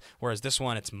plus. Whereas this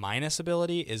one, its minus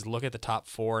ability is look at the top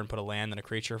 4 and put a land and a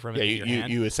creature from it in your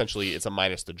hand. You essentially, it's a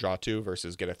minus to draw 2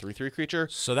 versus get a 3/3 creature.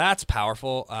 So that's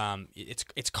powerful.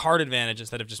 It's card advantage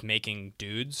instead of just making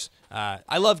dudes.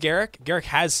 I love Garruk. Garruk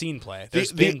has seen play.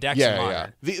 There's been decks in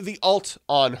Modern. The alt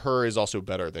on her is also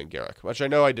better than Garruk, which I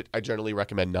know I generally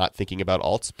recommend not thinking about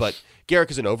alts, but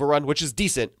Garruk is an overrun, which is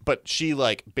decent, but she,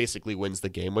 like, basically wins the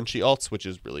game when she alts, which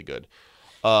is really good.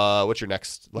 What's your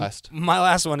last? My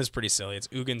last one is pretty silly. It's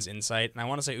Ugin's Insight, and I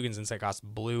want to say Ugin's Insight costs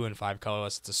blue and 5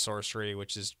 colorless. It's a sorcery,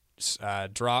 which is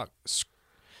draw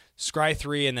scry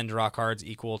 3 and then draw cards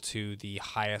equal to the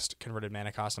highest converted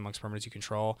mana cost amongst permanents you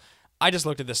control. I just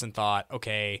looked at this and thought,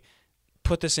 okay,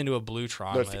 put this into a blue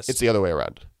Tron list. It's the other way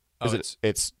around. Oh,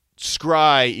 it's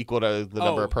scry equal to the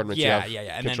number of permanents you have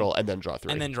and control, and then draw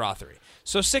 3. And then draw 3.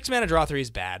 So 6 mana draw 3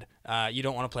 is bad. You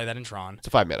don't want to play that in Tron. It's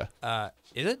a 5 mana.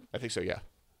 Is it? I think so, yeah.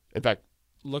 In fact,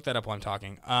 look that up while I'm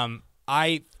talking.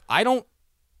 I don't.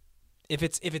 If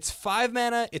it's 5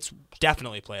 mana, it's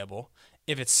definitely playable.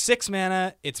 If it's 6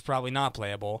 mana, it's probably not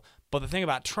playable. But the thing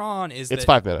about Tron is it's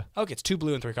 5 mana. Okay, it's 2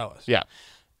 blue and 3 colors. Yeah.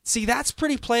 See, that's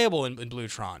pretty playable in Blue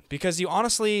Tron because you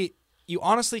honestly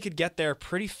could get there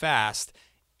pretty fast.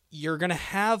 you're going to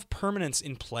have permanents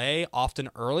in play often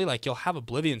early. Like, you'll have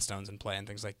Oblivion Stones in play and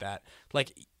things like that.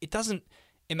 Like, it doesn't...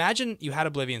 Imagine you had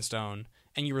Oblivion Stone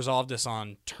and you resolved this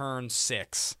on turn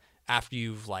 6 after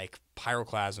you've, like,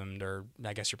 Pyroclasmed, or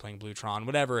I guess you're playing Bluetron,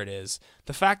 whatever it is.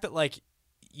 The fact that, like,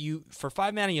 you... For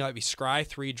 5 mana, you might be Scry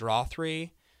 3, draw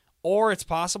 3... Or it's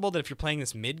possible that if you're playing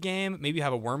this mid-game, maybe you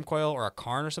have a Wormcoil or a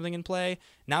Karn or something in play.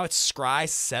 Now it's Scry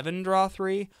 7, draw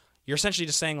 3. You're essentially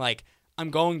just saying, like, I'm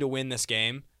going to win this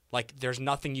game. Like, there's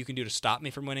nothing you can do to stop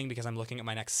me from winning because I'm looking at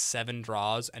my next 7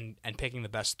 draws and picking the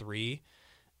best 3.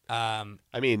 I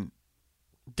mean,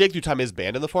 Dig Through Time is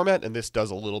banned in the format, and this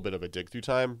does a little bit of a Dig Through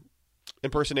Time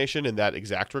impersonation in that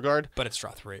exact regard. But it's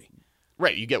draw 3.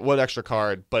 Right, you get 1 extra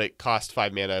card, but it costs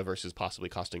 5 mana versus possibly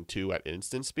costing 2 at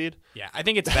instant speed. Yeah, I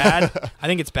think it's bad.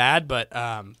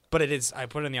 But it is. I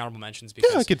put it in the honorable mentions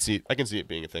because I can see it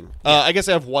being a thing. Yeah. I guess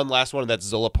I have one last one, and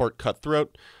that's Zolaport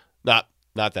Cutthroat. Not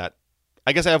that.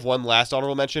 I guess I have one last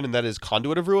honorable mention, and that is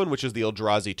Conduit of Ruin, which is the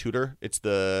Eldrazi tutor. It's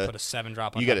the put a 7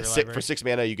 drop on you get a for 6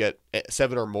 mana. You get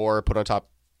 7 or more put on top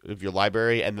of your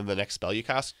library, and then the next spell you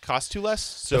cast costs 2 less.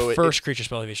 So the first creature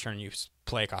spell of each turn you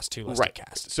play costs 2 less to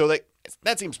cast. So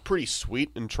that seems pretty sweet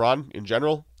in Tron in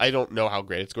general. I don't know how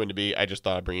great it's going to be. I just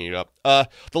thought I'd bring it up.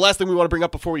 The last thing we want to bring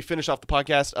up before we finish off the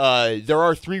podcast, there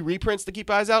are 3 reprints to keep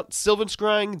eyes out. Sylvan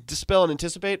Scrying, Dispel, and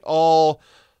Anticipate, all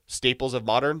staples of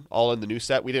Modern, all in the new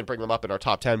set. We didn't bring them up in our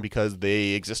top 10 because they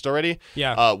exist already.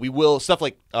 Yeah. We will, stuff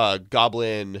like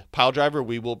Goblin Piledriver,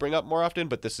 we will bring up more often,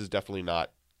 but this is definitely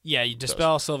not. Yeah, you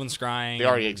Dispel, Sylvan Scrying. They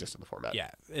already exist in the format.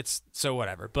 Yeah, it's so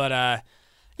whatever. But,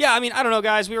 yeah, I mean, I don't know,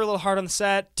 guys. We were a little hard on the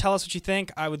set. Tell us what you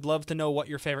think. I would love to know what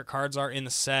your favorite cards are in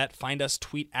the set. Find us,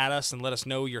 tweet at us, and let us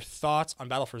know your thoughts on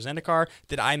Battle for Zendikar.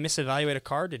 Did I misevaluate a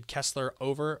card? Did Kessler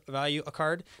overvalue a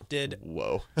card?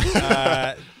 Whoa.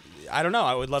 I don't know.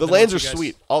 I would love the to know. The lands are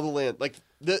sweet. All the land. Like,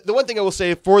 the one thing I will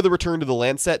say for the return to the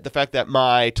land set, the fact that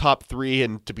my top 3,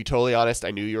 and to be totally honest,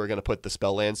 I knew you were going to put the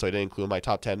spell land, so I didn't include my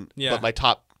top 10. Yeah. But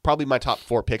probably my top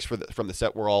 4 picks from the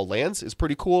set were all lands is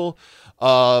pretty cool.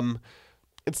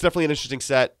 It's definitely an interesting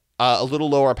set. A little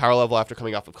lower on power level after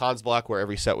coming off of Khan's Block, where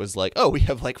every set was like, oh, we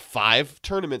have like 5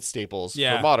 tournament staples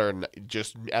for Modern,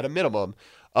 just at a minimum.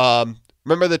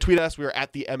 Remember to tweet us. We are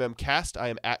at the MMCast. I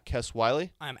am at Kess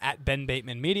Wiley. I am at Ben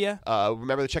Bateman Media.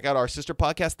 Remember to check out our sister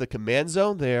podcast, The Command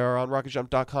Zone. They are on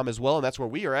rocketjump.com as well, and that's where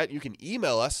we are at. You can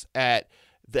email us at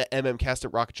the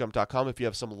MMCast@rocketjump.com if you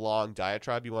have some long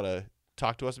diatribe you want to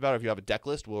talk to us about, or if you have a deck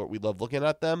list, we love looking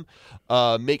at them.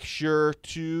 Make sure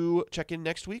to check in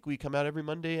next week. We come out every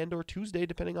Monday and or Tuesday,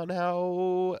 depending on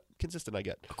how consistent I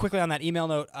get. Quickly on that email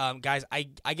note, guys, I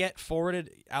get forwarded.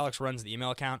 Alex runs the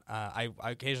email account. I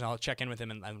occasionally I'll check in with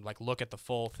him and like look at the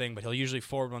full thing, but he'll usually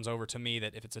forward ones over to me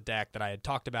that if it's a deck that I had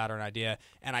talked about or an idea,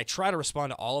 and I try to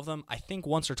respond to all of them. I think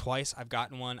once or twice I've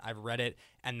gotten one, I've read it,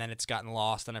 and then it's gotten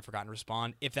lost and I've forgotten to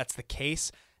respond. If that's the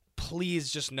case, please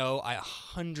just know I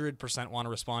 100% want to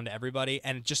respond to everybody,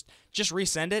 and just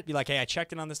resend it. Be like, hey, I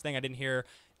checked in on this thing, I didn't hear.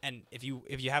 And if you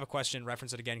have a question,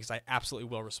 reference it again, because I absolutely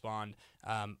will respond.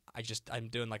 I'm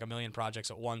doing like a million projects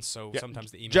at once, so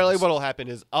sometimes the emails. Generally, what will happen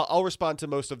is I'll respond to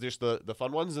most of just the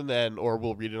fun ones, and then or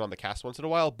we'll read it on the cast once in a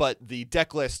while. But the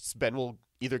deck lists, Ben will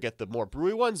either get the more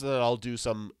brewy ones, and then I'll do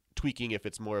some tweaking if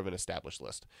it's more of an established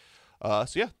list. So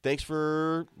yeah, thanks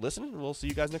for listening. We'll see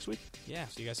you guys next week. Yeah,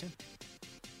 see you guys soon.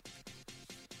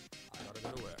 Go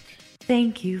to work.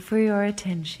 Thank you for your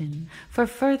attention. For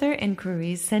further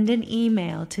inquiries, send an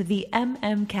email to the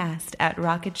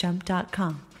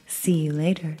mmcast@rocketjump.com. See you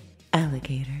later,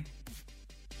 alligator.